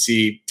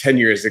agency 10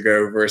 years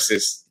ago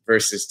versus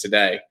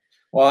today?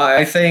 Well,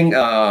 I think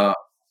at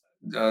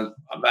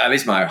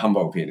least my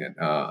humble opinion,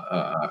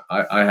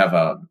 I have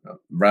a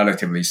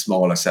relatively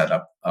smaller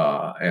setup,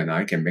 and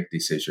I can make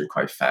decisions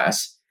quite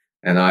fast.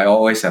 And I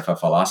always have a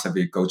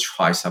philosophy: go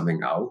try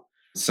something out.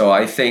 So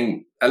I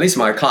think, at least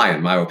my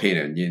client, my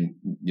opinion,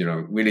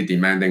 really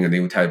demanding a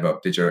new type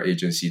of digital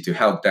agency to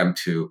help them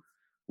to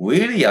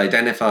really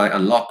identify,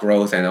 unlock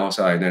growth, and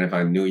also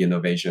identify new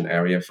innovation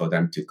area for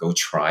them to go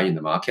try in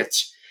the market.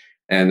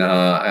 And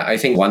I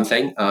think one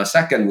thing.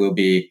 Second will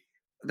be,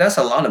 there's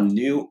a lot of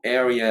new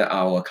area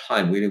our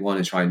client really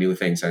want to try new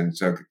things, and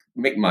so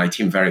make my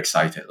team very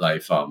excited.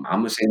 Like from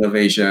e-commerce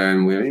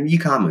innovation,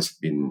 e-commerce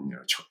been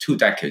 2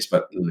 decades,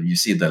 but you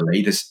see the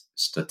latest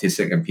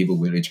statistic and people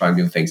really try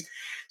new things.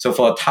 So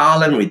for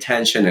talent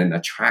retention and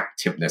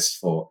attractiveness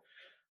for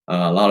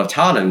a lot of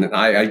talent,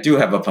 I do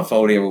have a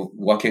portfolio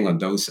working on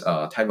those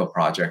type of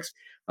projects.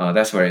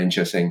 That's very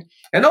interesting.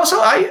 And also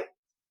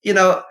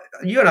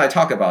you and I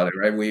talk about it,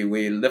 right?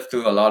 We live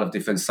through a lot of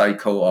different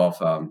cycle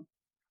of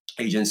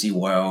agency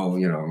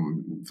world,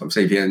 from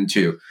Sapient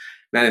to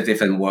many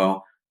different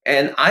world.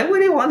 And I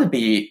really want to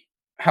be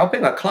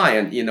helping a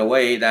client in a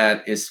way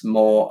that is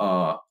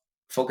more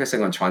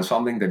focusing on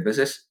transforming the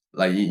business,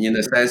 like in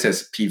the sense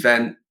as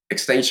prevent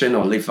extinction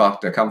or live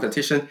up the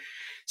competition.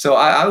 So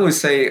I would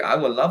say I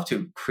would love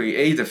to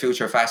create the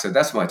future faster.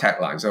 That's my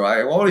tagline. So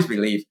I always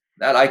believe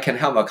that I can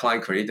help a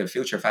client create the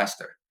future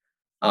faster.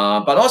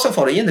 But also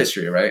for the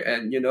industry, right?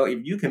 And,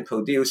 if you can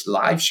produce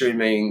live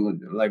streaming,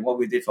 like what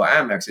we did for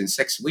Amex in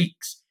 6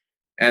 weeks,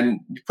 and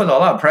you put a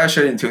lot of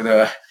pressure into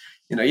the,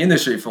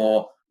 industry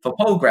for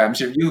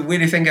programs. If you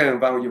really thinking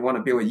about you want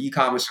to build an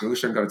e-commerce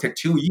solution, going to take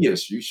 2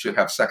 years, you should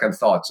have second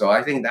thought. So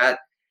I think that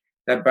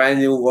brand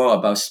new world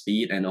about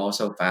speed and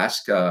also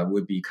fast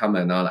would become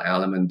another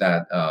element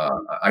that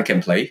I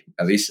can play,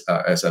 at least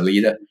as a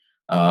leader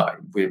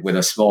with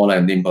a smaller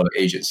and nimble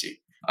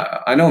agency.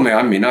 I know, man,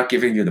 I may not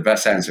giving you the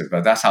best answer,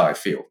 but that's how I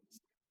feel.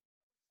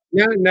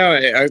 No.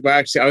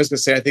 Actually, I was going to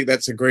say, I think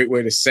that's a great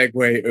way to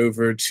segue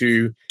over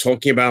to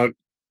talking about,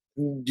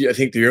 I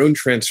think, your own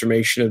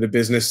transformation of the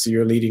business that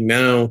you're leading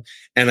now.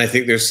 And I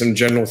think there's some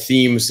general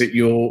themes that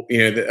you'll,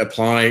 that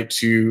apply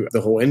to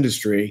the whole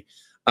industry.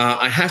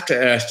 I have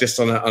to ask, just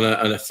on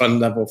a fun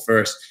level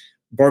first,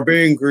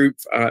 Barbarian Group,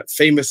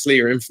 famously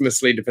or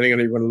infamously, depending on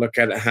how you want to look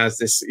at it, has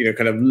this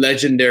kind of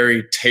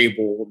legendary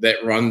table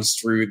that runs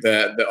through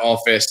the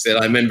office that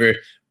I remember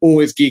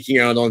always geeking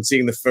out on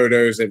seeing the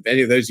photos. If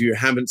any of those of you who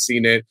haven't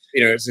seen it,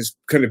 it's this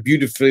kind of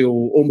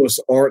beautiful,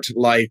 almost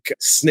art-like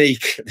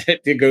snake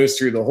that goes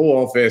through the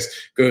whole office,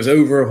 goes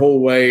over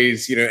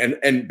hallways,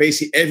 and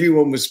basically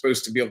everyone was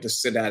supposed to be able to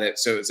sit at it.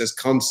 So it's this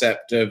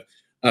concept of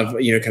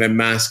kind of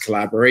mass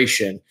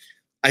collaboration.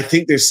 I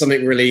think there's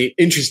something really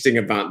interesting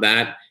about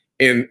that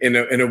in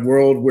a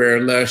world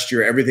where last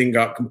year everything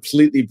got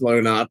completely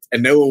blown up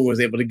and no one was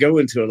able to go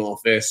into an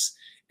office.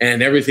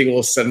 And everything all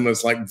of a sudden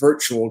was like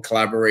virtual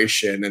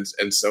collaboration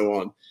and so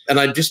on. And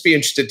I'd just be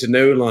interested to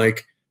know,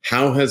 like,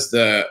 how has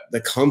the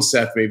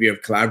concept maybe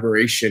of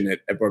collaboration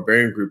at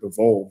Barbarian Group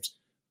evolved,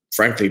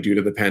 frankly, due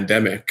to the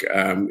pandemic,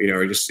 or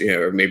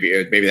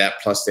maybe that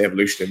plus the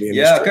evolution of the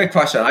industry? Yeah, good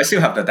question. I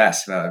still have the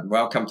desk.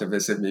 Welcome to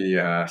visit me.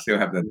 Still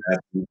have the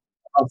desk.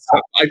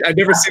 I've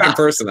never seen it in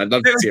person. I'd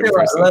love to see it in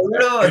person.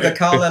 The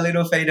color a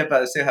little faded,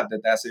 but I still have the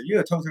desk.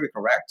 You're totally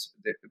correct.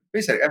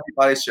 Basically,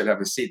 everybody should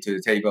have a seat to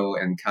the table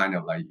and kind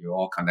of like you're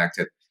all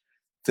connected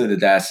to the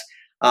desk.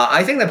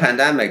 I think the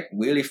pandemic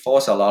really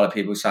forced a lot of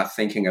people to start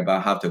thinking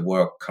about how to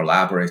work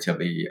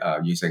collaboratively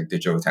using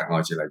digital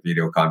technology like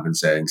video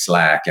conferencing,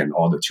 Slack, and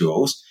all the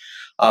tools.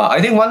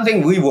 I think one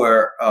thing we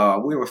were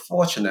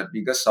fortunate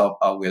because of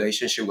our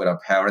relationship with our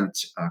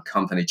parent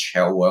company,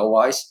 Cheil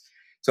Worldwide.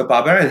 So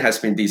Barbarian has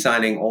been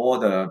designing all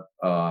the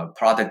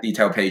product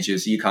detail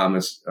pages,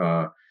 e-commerce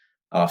for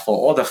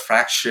all the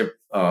flagship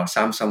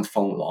Samsung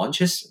phone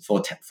launches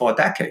for a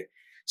decade.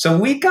 So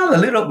we got a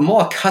little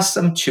more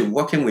accustomed to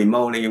working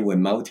remotely with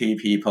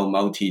multi-people,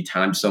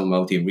 multi-time zone,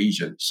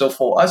 multi-region. So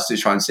for us to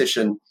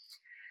transition,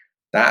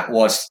 that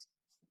was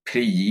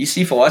pretty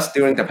easy for us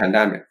during the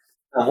pandemic.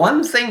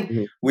 One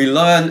thing we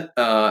learned,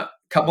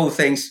 couple of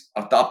things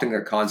adopting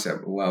the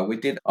concept. Well, we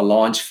did a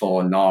launch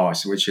for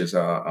NARS, which is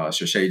a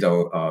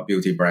Shiseido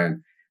beauty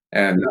brand.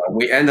 And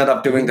we ended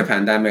up during the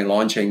pandemic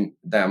launching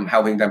them,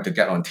 helping them to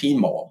get on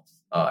Tmall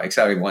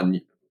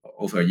exactly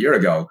over a year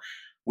ago.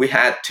 We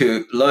had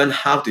to learn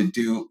how to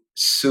do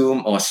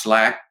Zoom or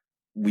Slack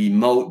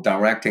remote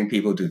directing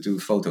people to do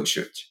photo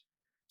shoots.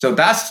 So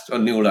that's a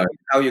new learning,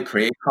 how you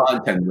create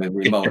content with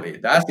remotely.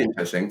 That's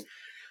interesting.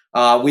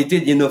 We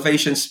did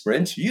innovation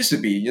sprint. Used to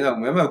be,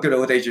 remember good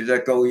old days, you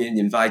just go in,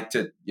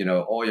 invited,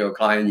 all your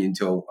clients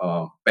into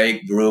a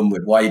big room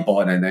with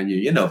whiteboard and then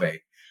you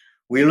innovate.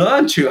 We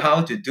learned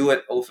how to do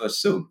it over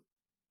Zoom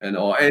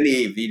or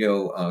any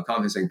video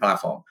conferencing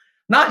platform.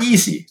 Not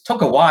easy.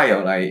 Took a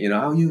while,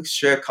 how you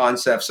share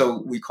concepts.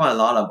 So we quite a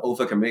lot of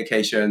over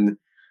communication,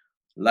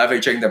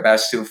 leveraging the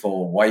best tool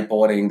for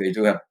whiteboarding. They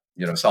do have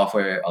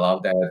software allow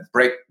that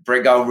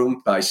breakout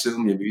room by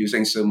Zoom if you're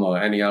using Zoom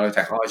or any other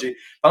technology,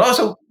 but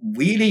also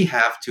really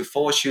have to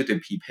force you to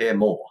prepare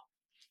more.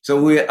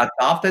 So we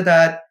adopted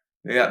that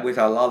with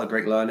a lot of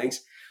great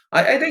learnings.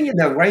 I think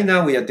right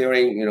now we are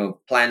doing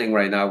planning.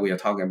 Right now we are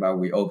talking about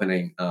we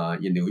opening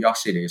in New York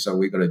City, so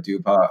we're going to do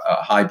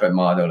a hybrid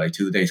model, like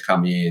 2 days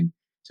come in,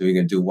 so we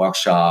can do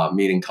workshop,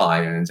 meeting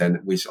clients, and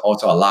we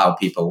also allow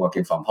people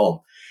working from home.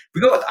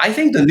 Because I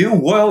think the new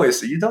world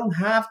is you don't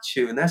have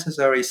to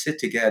necessarily sit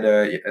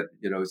together,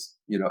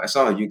 as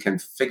long as you can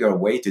figure a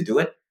way to do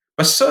it.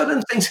 But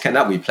certain things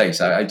cannot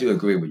replace. I do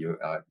agree with you,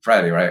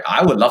 Freddie, right?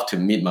 I would love to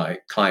meet my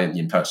client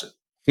in person.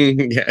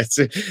 Yeah,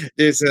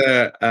 there's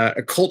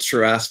a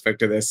culture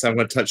aspect of this I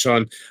want to touch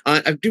on.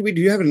 Do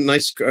you have a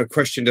nice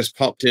question just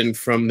popped in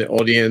from the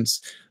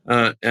audience?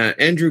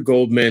 Andrew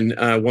Goldman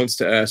wants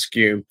to ask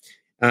you,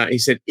 he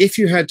said, if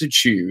you had to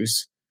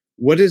choose,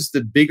 what is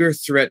the bigger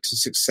threat to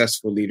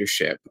successful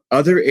leadership?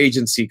 Other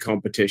agency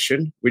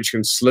competition, which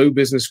can slow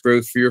business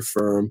growth for your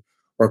firm,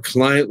 or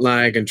client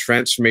lag and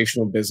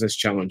transformational business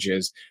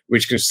challenges,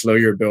 which can slow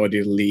your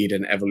ability to lead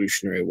in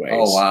evolutionary ways?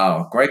 Oh,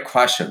 wow. Great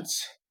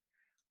questions.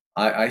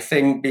 I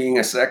think being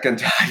a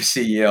second-time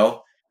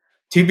CEO,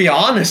 to be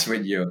honest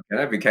with you, can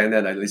I be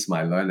candid? At least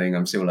my learning,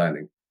 I'm still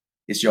learning.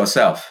 It's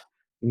yourself.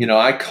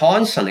 I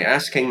constantly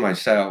asking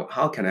myself,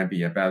 how can I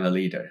be a better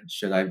leader?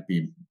 Should I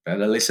be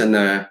better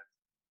listener,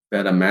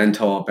 better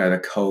mentor, better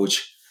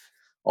coach?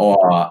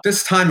 Or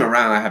this time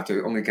around, I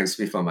only can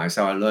speak for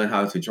myself. I learned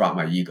how to drop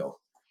my ego.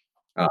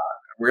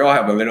 We all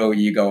have a little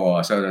ego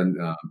or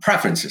certain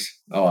preferences.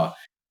 So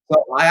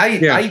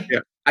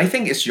I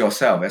think it's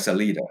yourself as a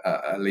leader,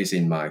 at least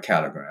in my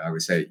category. I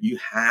would say you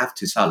have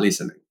to start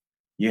listening.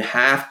 You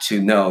have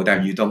to know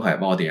that you don't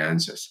have all the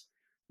answers.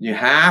 You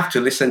have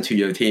to listen to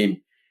your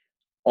team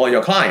or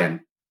your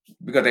client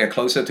because they are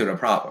closer to the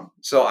problem.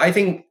 So I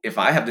think if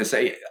I have to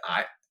say,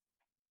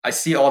 I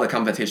see all the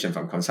competition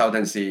from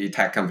consultancy,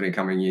 tech company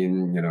coming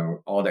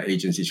in, all the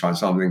agencies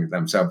transforming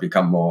themselves,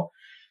 become more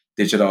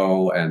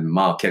digital and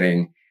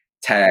marketing,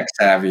 tech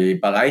savvy.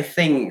 But I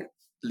think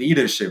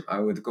leadership, I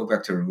would go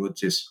back to the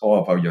root, is all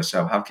about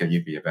yourself. How can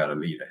you be a better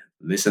leader?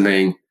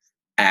 Listening,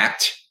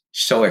 act,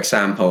 show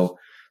example.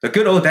 The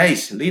good old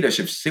days,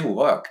 leadership still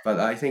work, but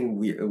I think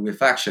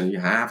with action, you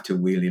have to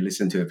really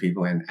listen to the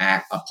people and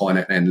act upon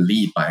it and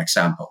lead by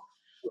example.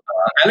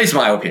 At least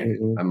my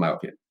opinion.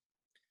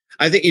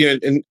 I think,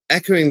 and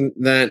echoing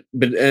that,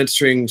 but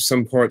answering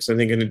some parts, I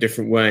think, in a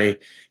different way.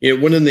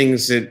 One of the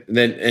things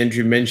that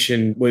Andrew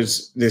mentioned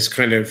was this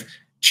kind of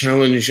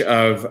challenge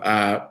of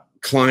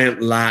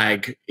client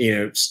lag,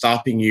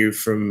 stopping you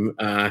from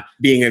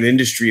being an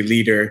industry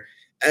leader.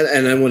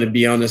 And I want to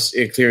be honest,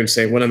 clear, and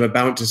say what I'm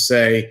about to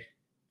say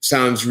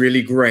sounds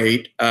really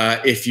great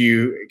if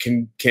you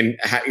can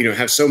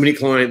have so many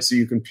clients that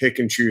you can pick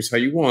and choose how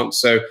you want.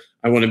 So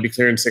I want to be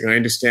clear and say I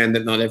understand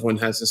that not everyone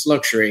has this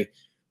luxury,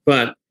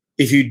 but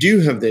if you do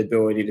have the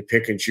ability to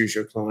pick and choose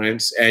your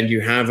clients, and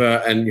you have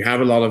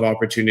a lot of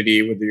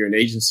opportunity, whether you're an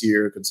agency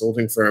or a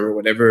consulting firm or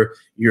whatever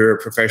your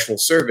professional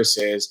service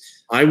is,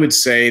 I would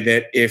say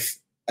that if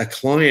a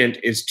client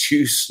is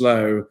too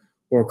slow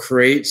or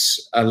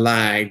creates a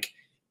lag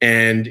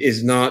and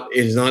is not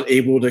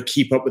able to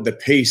keep up with the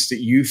pace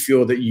that you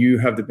feel that you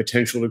have the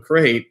potential to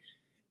create,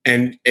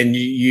 and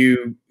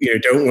you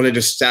don't want to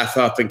just staff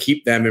up and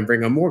keep them and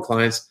bring on more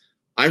clients,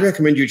 I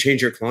recommend you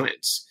change your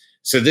clients.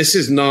 So this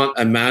is not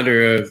a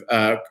matter of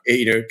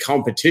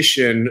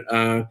competition.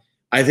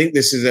 I think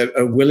this is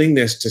a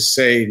willingness to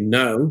say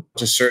no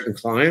to certain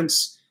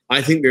clients.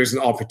 I think there's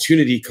an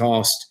opportunity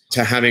cost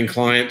to having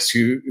clients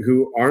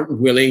who aren't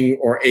willing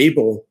or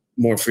able,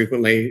 more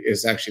frequently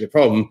is actually the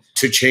problem,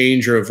 to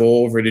change or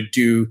evolve or to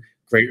do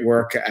great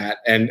work at.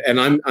 And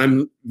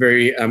I'm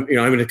very I'm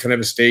in a kind of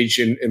a stage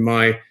in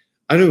my,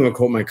 I don't want to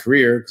call it my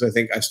career, because I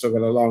think I've still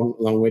got a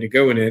long way to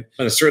go in it,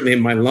 but certainly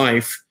in my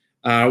life.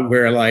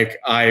 Where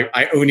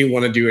I only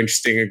want to do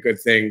interesting and good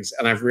things.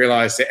 And I've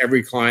realized that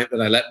every client that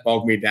I let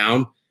bog me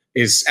down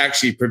is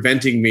actually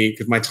preventing me,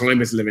 because my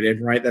time is limited,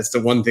 right? That's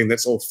the one thing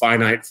that's all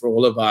finite for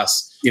all of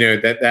us.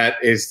 That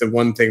is the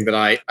one thing that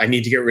I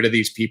need to get rid of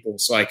these people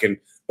so I can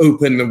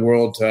open the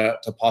world to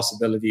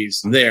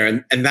possibilities there.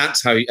 And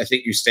that's how I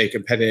think you stay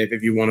competitive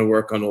if you want to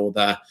work on all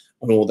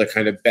the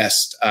kind of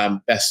best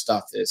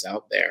stuff that is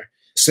out there.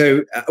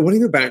 So I want to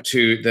go back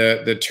to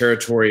the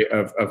territory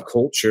of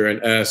culture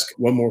and ask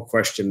one more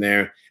question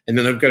there. And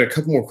then I've got a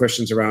couple more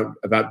questions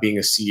about being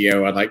a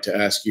CEO I'd like to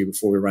ask you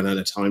before we run out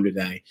of time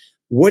today.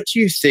 What do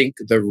you think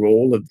the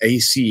role of a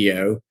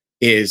CEO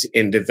is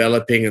in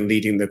developing and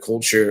leading the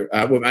culture?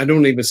 Well, I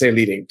don't even say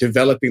leading,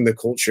 developing the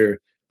culture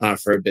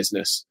for a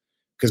business.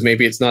 Because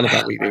maybe it's not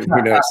about leading.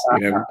 Who knows?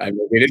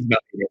 It is about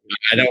leading.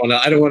 I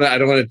don't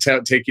want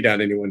to take you down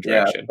any one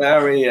direction.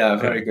 Yeah,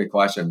 very good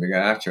question. Because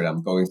actually,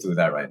 I'm going through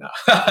that right now.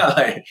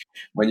 Like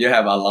when you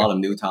have a lot of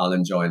new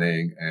talent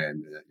joining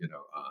and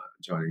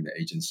joining the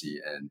agency,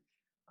 and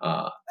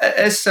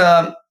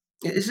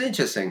it's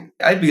interesting.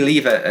 I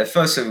believe at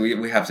first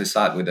we have to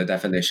start with the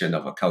definition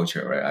of a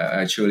culture.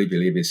 Right? I truly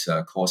believe it's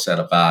a core set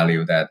of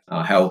value that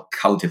help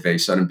cultivate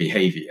certain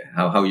behavior.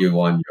 How you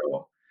want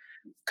your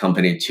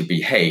company to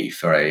behave,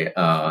 right?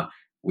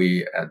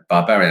 We at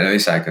Barbarian, at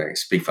least I can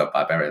speak for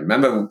Barbarian.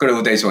 Remember good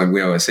old days when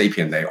we were a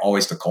Sapient, they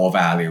always the core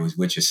values,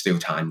 which is still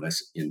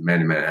timeless in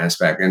many, many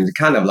aspects. And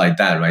kind of like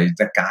that, right?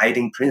 The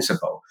guiding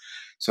principle.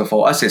 So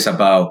for us, it's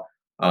about,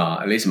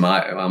 at least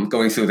I'm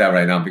going through that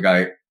right now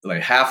because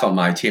like half of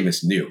my team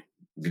is new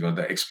because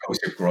the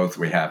explosive growth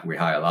we have. We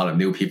hire a lot of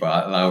new people,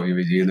 allow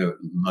you to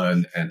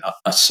learn and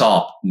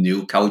absorb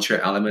new culture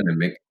element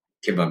and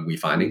keep on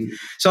refining.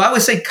 So I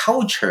would say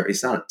culture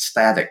is not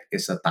static;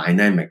 it's a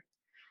dynamic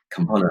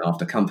component of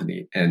the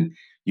company, and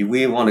you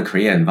really want to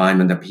create an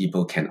environment that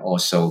people can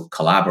also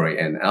collaborate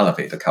and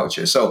elevate the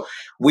culture. So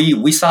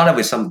we started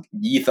with some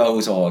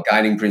ethos or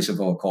guiding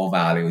principle or core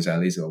values,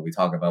 at least what we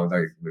talk about,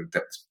 like,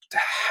 that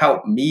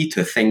help me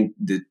to think,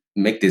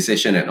 make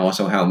decision, and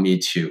also help me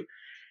to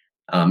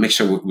make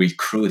sure we're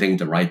recruiting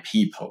the right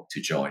people to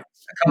join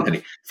the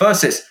company.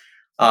 First is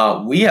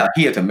we are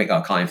here to make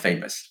our client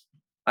famous.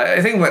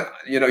 I think what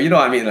you know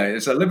what I mean. Like,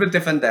 it's a little bit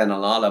different than a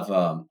lot of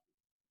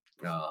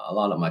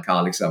my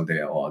colleagues out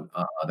there or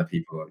other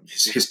people.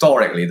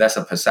 Historically, that's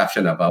a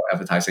perception about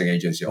advertising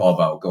agency, all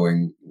about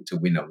going to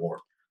win an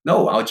award.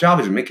 No, our job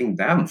is making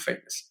them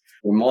famous.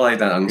 We're more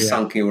like an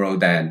unsung hero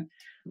than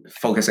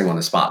focusing on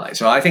the spotlight.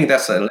 So I think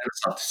that's a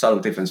little subtle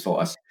difference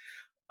for us.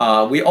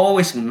 We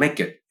always make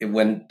it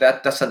when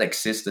that doesn't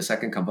exist. The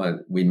second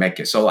component, we make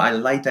it. So I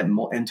like that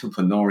more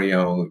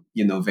entrepreneurial,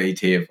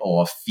 innovative,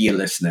 or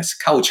fearlessness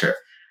culture.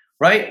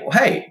 Right?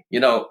 Hey,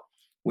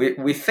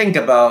 we think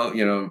about,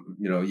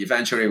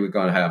 eventually we're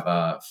going to have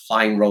a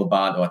flying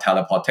robot or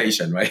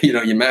teleportation, right?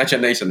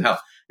 Imagination help.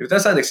 If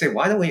that's how they say,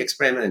 why don't we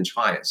experiment and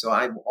try it? So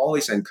I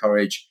always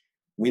encourage,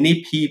 we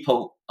need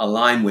people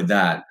aligned with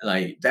that.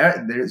 Like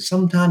there's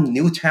sometimes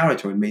new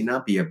territory may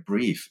not be a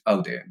brief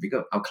out there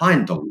because our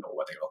client don't know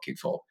what they're looking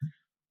for.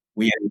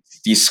 We are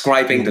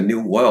describing the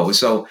new world.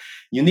 So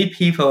you need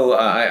people,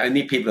 I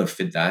need people to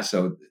fit that.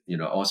 So,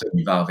 also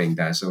evolving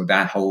that. So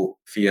that whole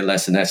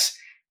fearlessness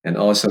and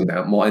also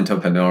the more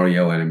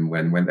entrepreneurial, and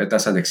when it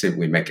doesn't exist,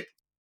 we make it.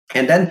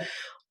 And then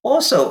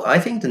also, I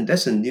think that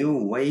there's a new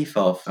wave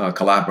of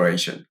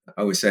collaboration.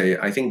 I would say,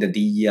 I think the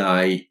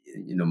DEI,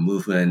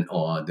 movement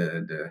or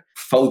the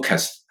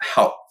focus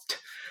helped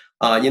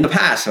In the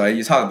past, right,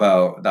 you talk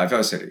about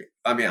diversity.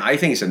 I mean, I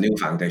think it's a new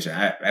foundation.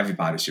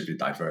 Everybody should be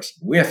diverse.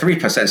 We are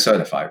 3%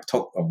 certified. It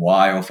took a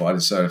while for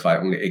us to certify.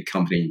 Only 8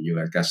 companies in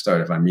the US got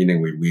certified,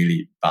 meaning we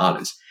really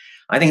balance.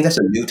 I think that's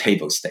a new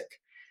table stake.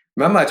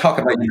 Remember, I talk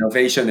about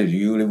innovation, and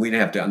you really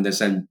have to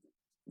understand,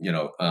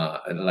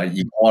 like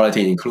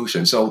equality and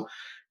inclusion. So,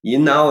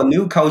 in our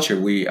new culture,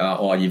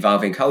 or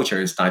evolving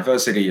culture, is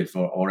diversity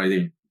for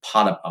already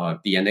part of our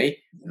DNA.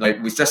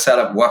 Like we just set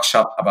up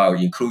workshop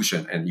about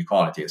inclusion and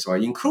equality. So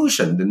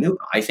inclusion,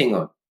 I think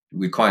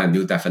require a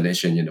new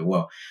definition in the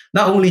world.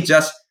 Not only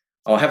just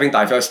having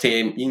diverse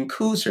team,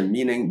 inclusion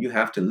meaning you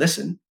have to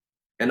listen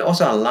and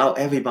also allow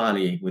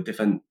everybody with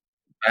different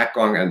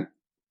background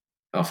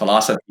and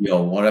philosophy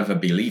or whatever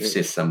belief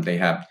system they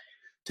have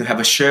to have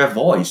a shared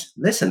voice,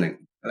 listening.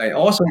 Like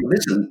also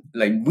listen,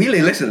 like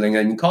really listening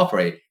and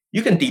incorporate.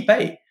 You can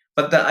debate,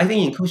 but I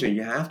think inclusion,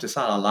 you have to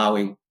start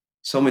allowing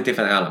so many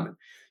different elements.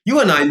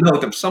 You and I know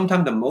that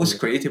sometimes the most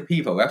creative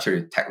people are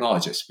actually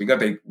technologists because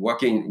they're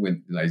working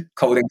with like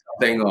coding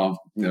something or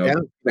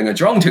putting a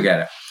drone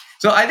together.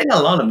 So I think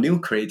a lot of new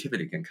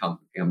creativity can come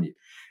in.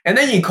 And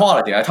then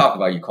equality, I talk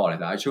about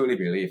equality. I truly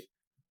believe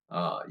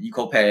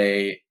equal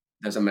pay,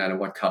 doesn't matter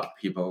what color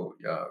people,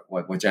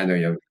 what gender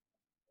you're.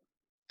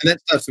 And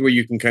that's where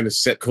you can kind of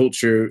set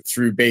culture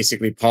through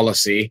basically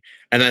policy.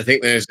 And I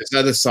think there's this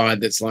other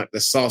side that's like the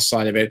soft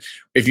side of it.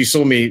 If you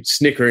saw me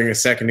snickering a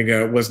second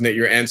ago, wasn't it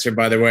your answer,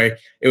 by the way?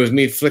 It was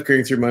me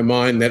flickering through my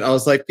mind that I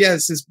was like, yeah,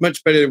 this is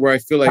much better than where I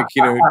feel like,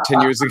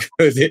 10 years ago,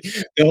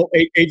 the whole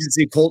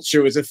agency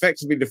culture was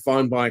effectively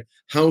defined by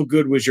how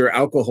good was your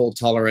alcohol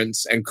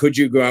tolerance and could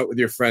you go out with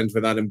your friends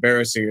without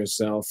embarrassing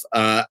yourself?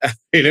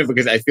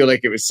 Because I feel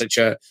like it was such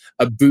a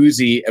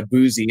boozy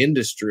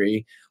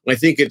industry. I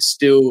think it's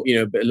still,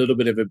 a little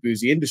bit of a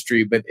boozy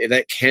industry, but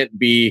that can't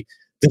be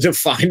the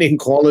defining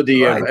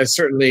quality of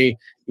certainly,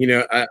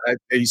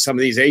 some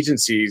of these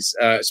agencies,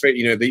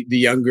 especially, the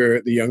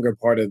younger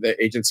part of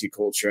the agency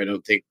culture. I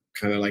don't think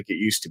kind of like it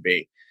used to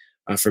be,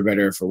 for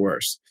better or for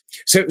worse.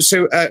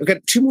 So I've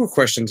got 2 more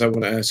questions I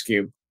want to ask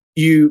you.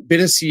 You've been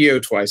a CEO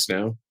twice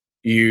now.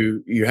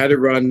 You had a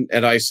run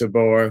at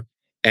Isobar.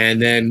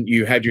 And then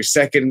you had your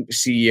second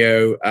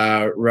CEO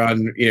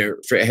run,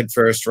 head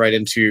first right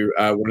into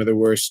one of the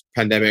worst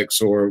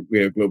pandemics or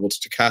global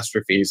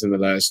catastrophes in the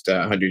last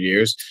 100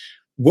 years.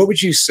 What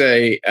would you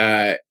say?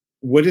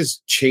 What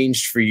has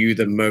changed for you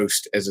the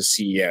most as a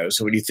CEO?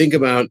 So when you think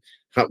about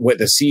what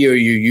the CEO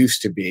you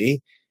used to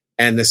be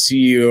and the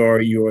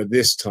CEO you are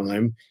this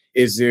time,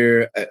 is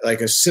there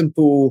like a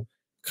simple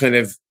kind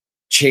of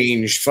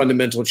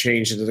fundamental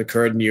change that has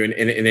occurred in you in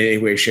any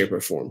way, shape,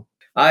 or form?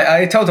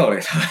 I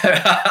totally.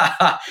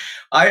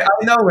 I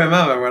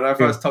remember when I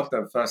first took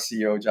the first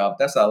CEO job,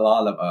 there's a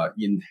lot of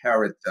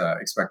inherent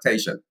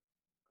expectation.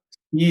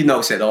 He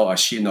knows it all or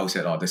she knows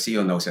it all. The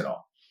CEO knows it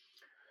all.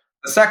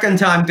 The second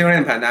time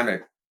during the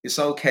pandemic, it's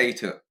okay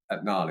to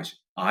acknowledge,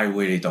 I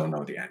really don't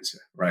know the answer,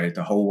 right?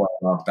 The whole world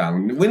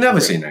lockdown, we've never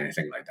seen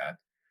anything like that.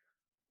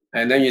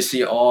 And then you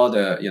see all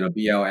the,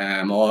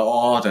 BLM,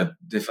 all the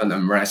different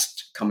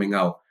unrest coming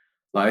out.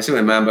 Like I still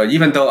remember,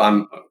 even though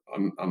I'm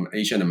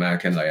Asian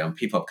American, like I'm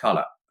people of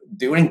color,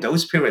 during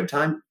those period of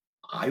time,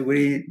 I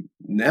really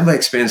never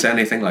experienced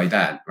anything like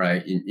that,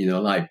 right? In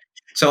life.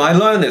 So I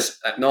learned this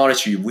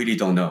knowledge you really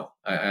don't know.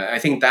 I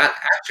think that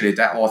actually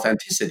that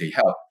authenticity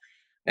helped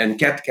and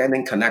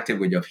getting connected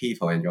with your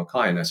people and your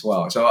client as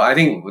well. So I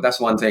think that's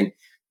one thing.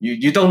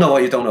 You don't know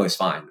what you don't know is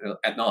fine.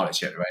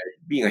 Acknowledge it, right?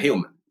 Being a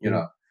human,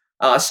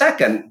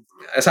 Second,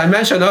 as I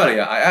mentioned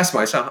earlier, I ask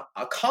myself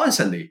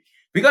constantly,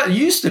 because it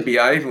used to be,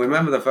 I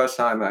remember the first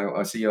time I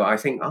was CEO, I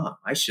think,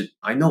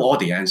 I know all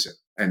the answer.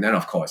 And then,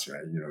 of course,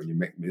 right, you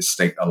make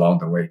mistake along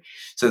the way.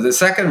 So the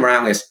second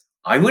round is,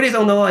 I really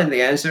don't know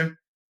the answer.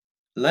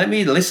 Let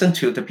me listen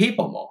to the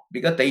people more,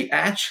 because they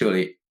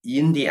actually,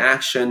 in the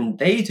action,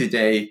 day to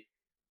day,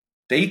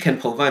 they can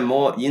provide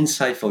more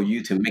insight for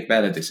you to make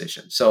better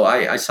decisions. So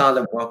I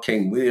started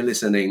working, really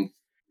listening,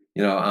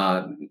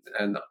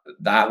 and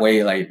that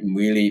way, like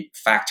really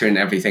factor in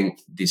everything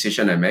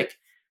decision I make.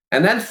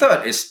 And then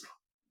third is,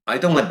 I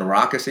don't like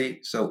bureaucracy,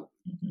 so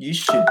you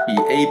should be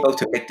able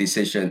to make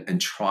decision and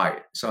try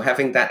it. So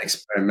having that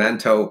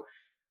experimental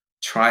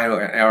trial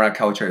and error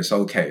culture is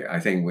okay.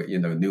 I think with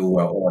new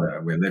world order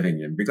we're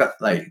living in, because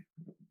like,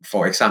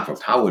 for example,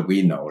 how would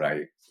we know?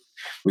 Like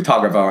we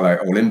talk about like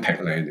Olympic,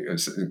 like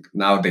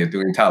now they're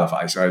doing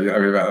televised,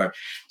 right?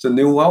 So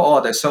new world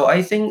order. So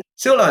I think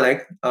still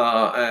learning,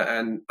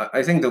 and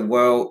I think the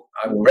world.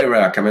 I would really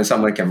recommend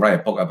someone can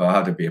write a book about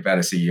how to be a better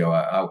CEO.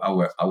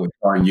 I would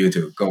warn you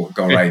to go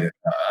write it.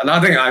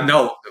 Another thing I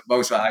know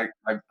most, I've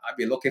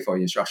been looking for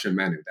instruction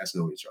manual. That's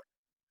no instruction.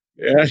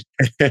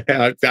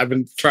 Yeah, I've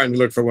been trying to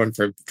look for one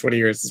for 20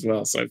 years as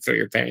well, so I feel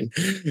your pain.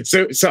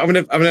 So I'm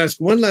gonna ask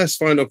one last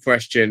final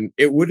question.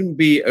 It wouldn't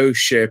be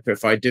O-Ship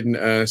if I didn't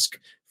ask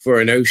for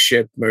an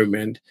O-Ship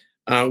moment,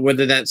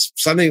 whether that's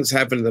something that's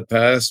happened in the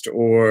past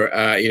or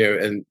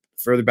and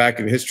further back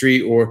in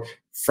history, or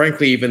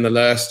frankly even the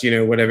last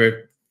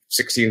whatever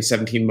 16,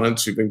 17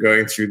 months we've been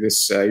going through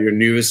this, your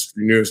newest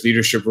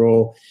leadership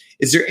role.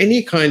 Is there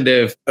any kind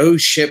of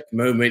ship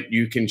moment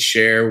you can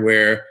share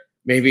where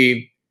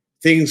maybe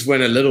things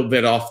went a little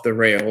bit off the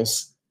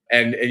rails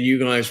and you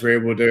guys were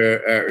able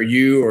to, or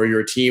you or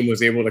your team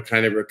was able to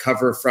kind of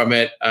recover from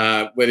it,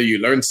 whether you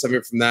learned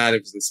something from that,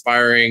 it was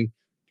inspiring,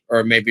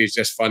 or maybe it's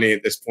just funny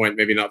at this point,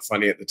 maybe not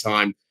funny at the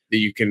time, that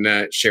you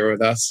can share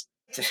with us?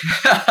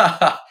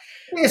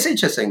 It's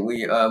interesting.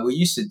 We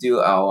used to do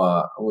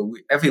our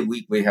every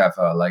week we have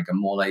like a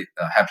more like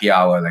a happy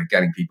hour, like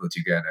getting people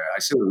together. I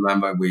still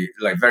remember we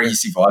like very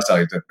easy for us,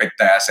 like the big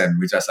desk, and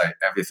we just like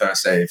every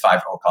Thursday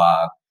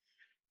 5:00,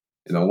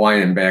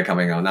 wine and beer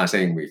coming out. Not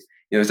saying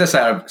it's just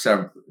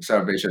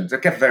celebration. They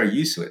get very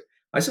used to it.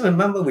 I still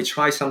remember we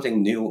tried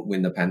something new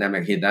when the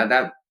pandemic hit.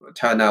 That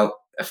turned out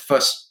at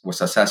first was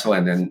successful,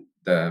 and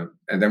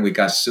then we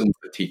got Zoom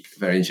fatigue.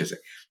 Very interesting.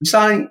 We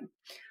started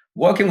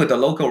working with the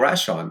local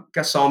restaurant.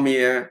 Got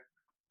Sommier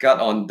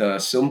got on the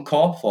Zoom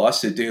call for us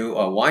to do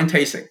a wine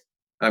tasting.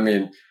 I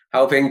mean,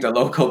 helping the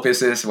local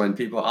business when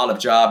people are out of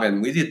job,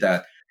 and we did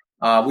that.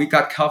 We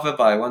got covered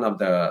by one of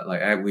the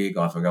like Egg Week.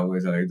 I forgot what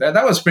it was like.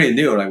 That was pretty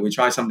new. Like we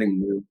tried something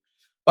new,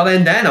 but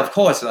then of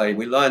course like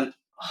we learned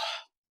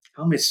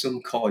how many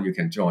Zoom call you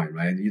can join,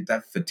 right?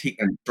 That fatigue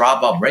and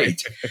drop up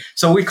rate.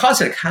 So we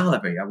constantly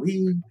calibrate. Are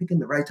we picking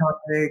the right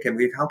topic? And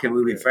how can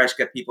we refresh,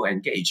 get people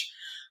engaged?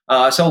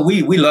 So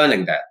we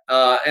learning that.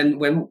 And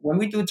when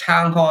we do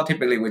town hall,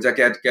 typically we just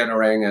get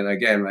gathering. And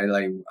again, right,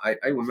 like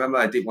I remember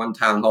I did one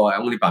town hall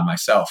only by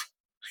myself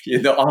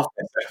in the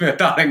office.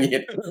 Darling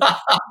it.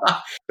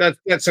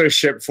 That's a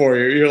ship for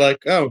you. You're like,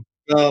 oh,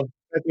 no,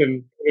 that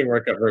didn't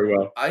work out very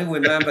well. I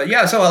remember,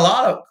 yeah. So a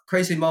lot of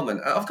crazy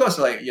moments. Of course,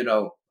 like,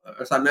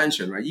 as I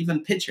mentioned, right,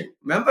 even pitching.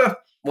 Remember,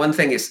 one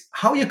thing is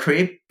how you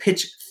create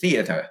pitch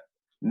theater.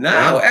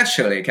 Now,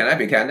 actually, can I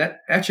be candid?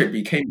 Actually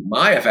became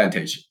my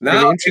advantage.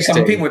 Now, to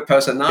compete with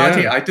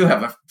personality, I do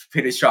have a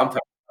pretty strong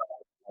personality,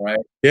 right?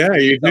 Yeah,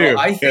 you do.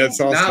 I think that's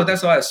awesome. Now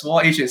that's why a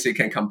small agency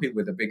can compete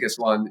with the biggest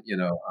one,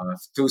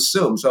 through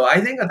Zoom. So I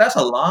think that's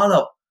a lot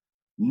of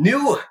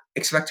new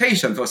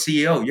expectation for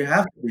CEO. You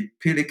have to be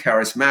pretty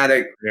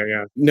charismatic.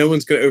 Yeah. No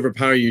one's going to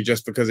overpower you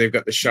just because they've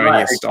got the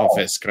shiniest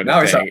office kind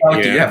of thing. Now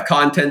it's do you have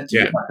content? Do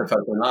you have the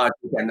personality?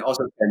 And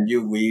also, can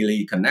you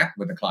really connect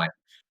with the client?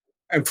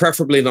 And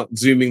preferably not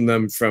Zooming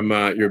them from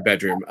your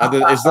bedroom.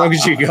 As long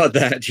as you got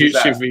that, you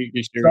should be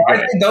good. I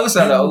think those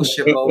are the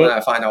ship moments I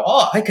find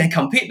out, I can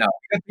compete now.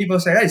 Because people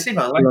say, hey,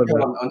 Stephen, I like you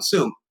on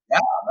Zoom. Yeah,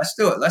 let's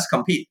do it. Let's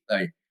compete.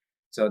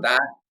 So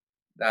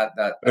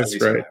that's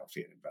great.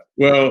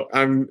 Well,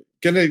 I'm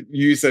going to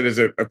use that as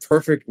a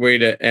perfect way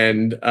to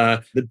end.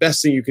 The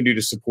best thing you can do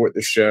to support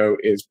the show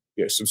is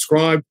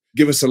subscribe,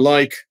 give us a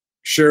like,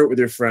 share it with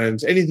your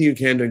friends, anything you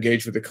can to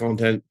engage with the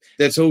content.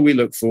 That's all we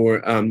look for.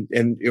 And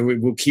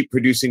we'll keep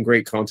producing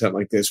great content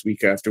like this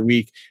week after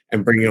week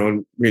and bringing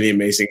on really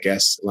amazing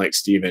guests like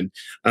Stephen.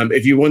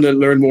 If you want to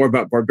learn more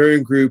about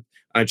Barbarian Group,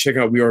 check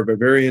out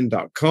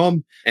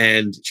wearebarbarian.com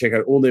and check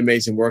out all the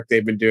amazing work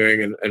they've been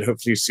doing. And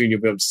hopefully soon you'll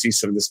be able to see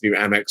some of this new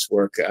Amex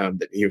work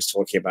that he was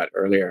talking about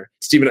earlier.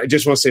 Stephen, I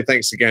just want to say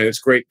thanks again. It's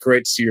great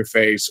to see your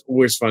face.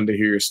 Always fun to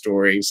hear your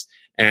stories.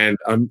 And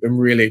I'm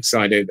really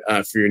excited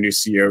for your new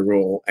CEO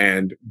role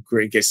and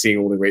great seeing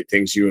all the great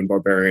things you and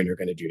Barbarian are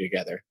going to do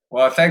together.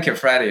 Well, thank you,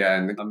 Freddie.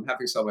 And I'm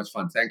having so much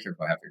fun. Thank you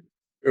for having me.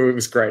 It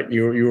was great.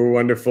 You were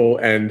wonderful.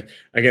 And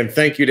again,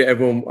 thank you to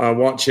everyone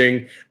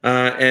watching.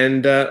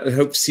 And I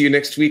hope to see you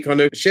next week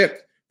on O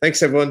Ship.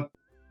 Thanks, everyone.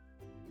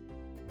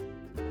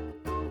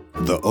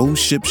 The O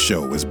Ship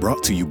Show is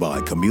brought to you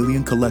by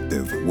Chameleon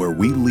Collective, where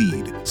we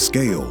lead,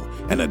 scale,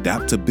 and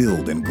adapt to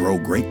build and grow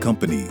great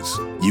companies.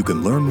 You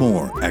can learn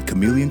more at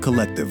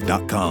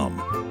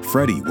chameleoncollective.com.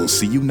 Freddie will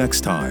see you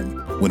next time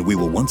when we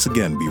will once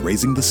again be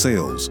raising the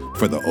sails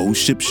for the O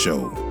Ship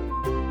Show.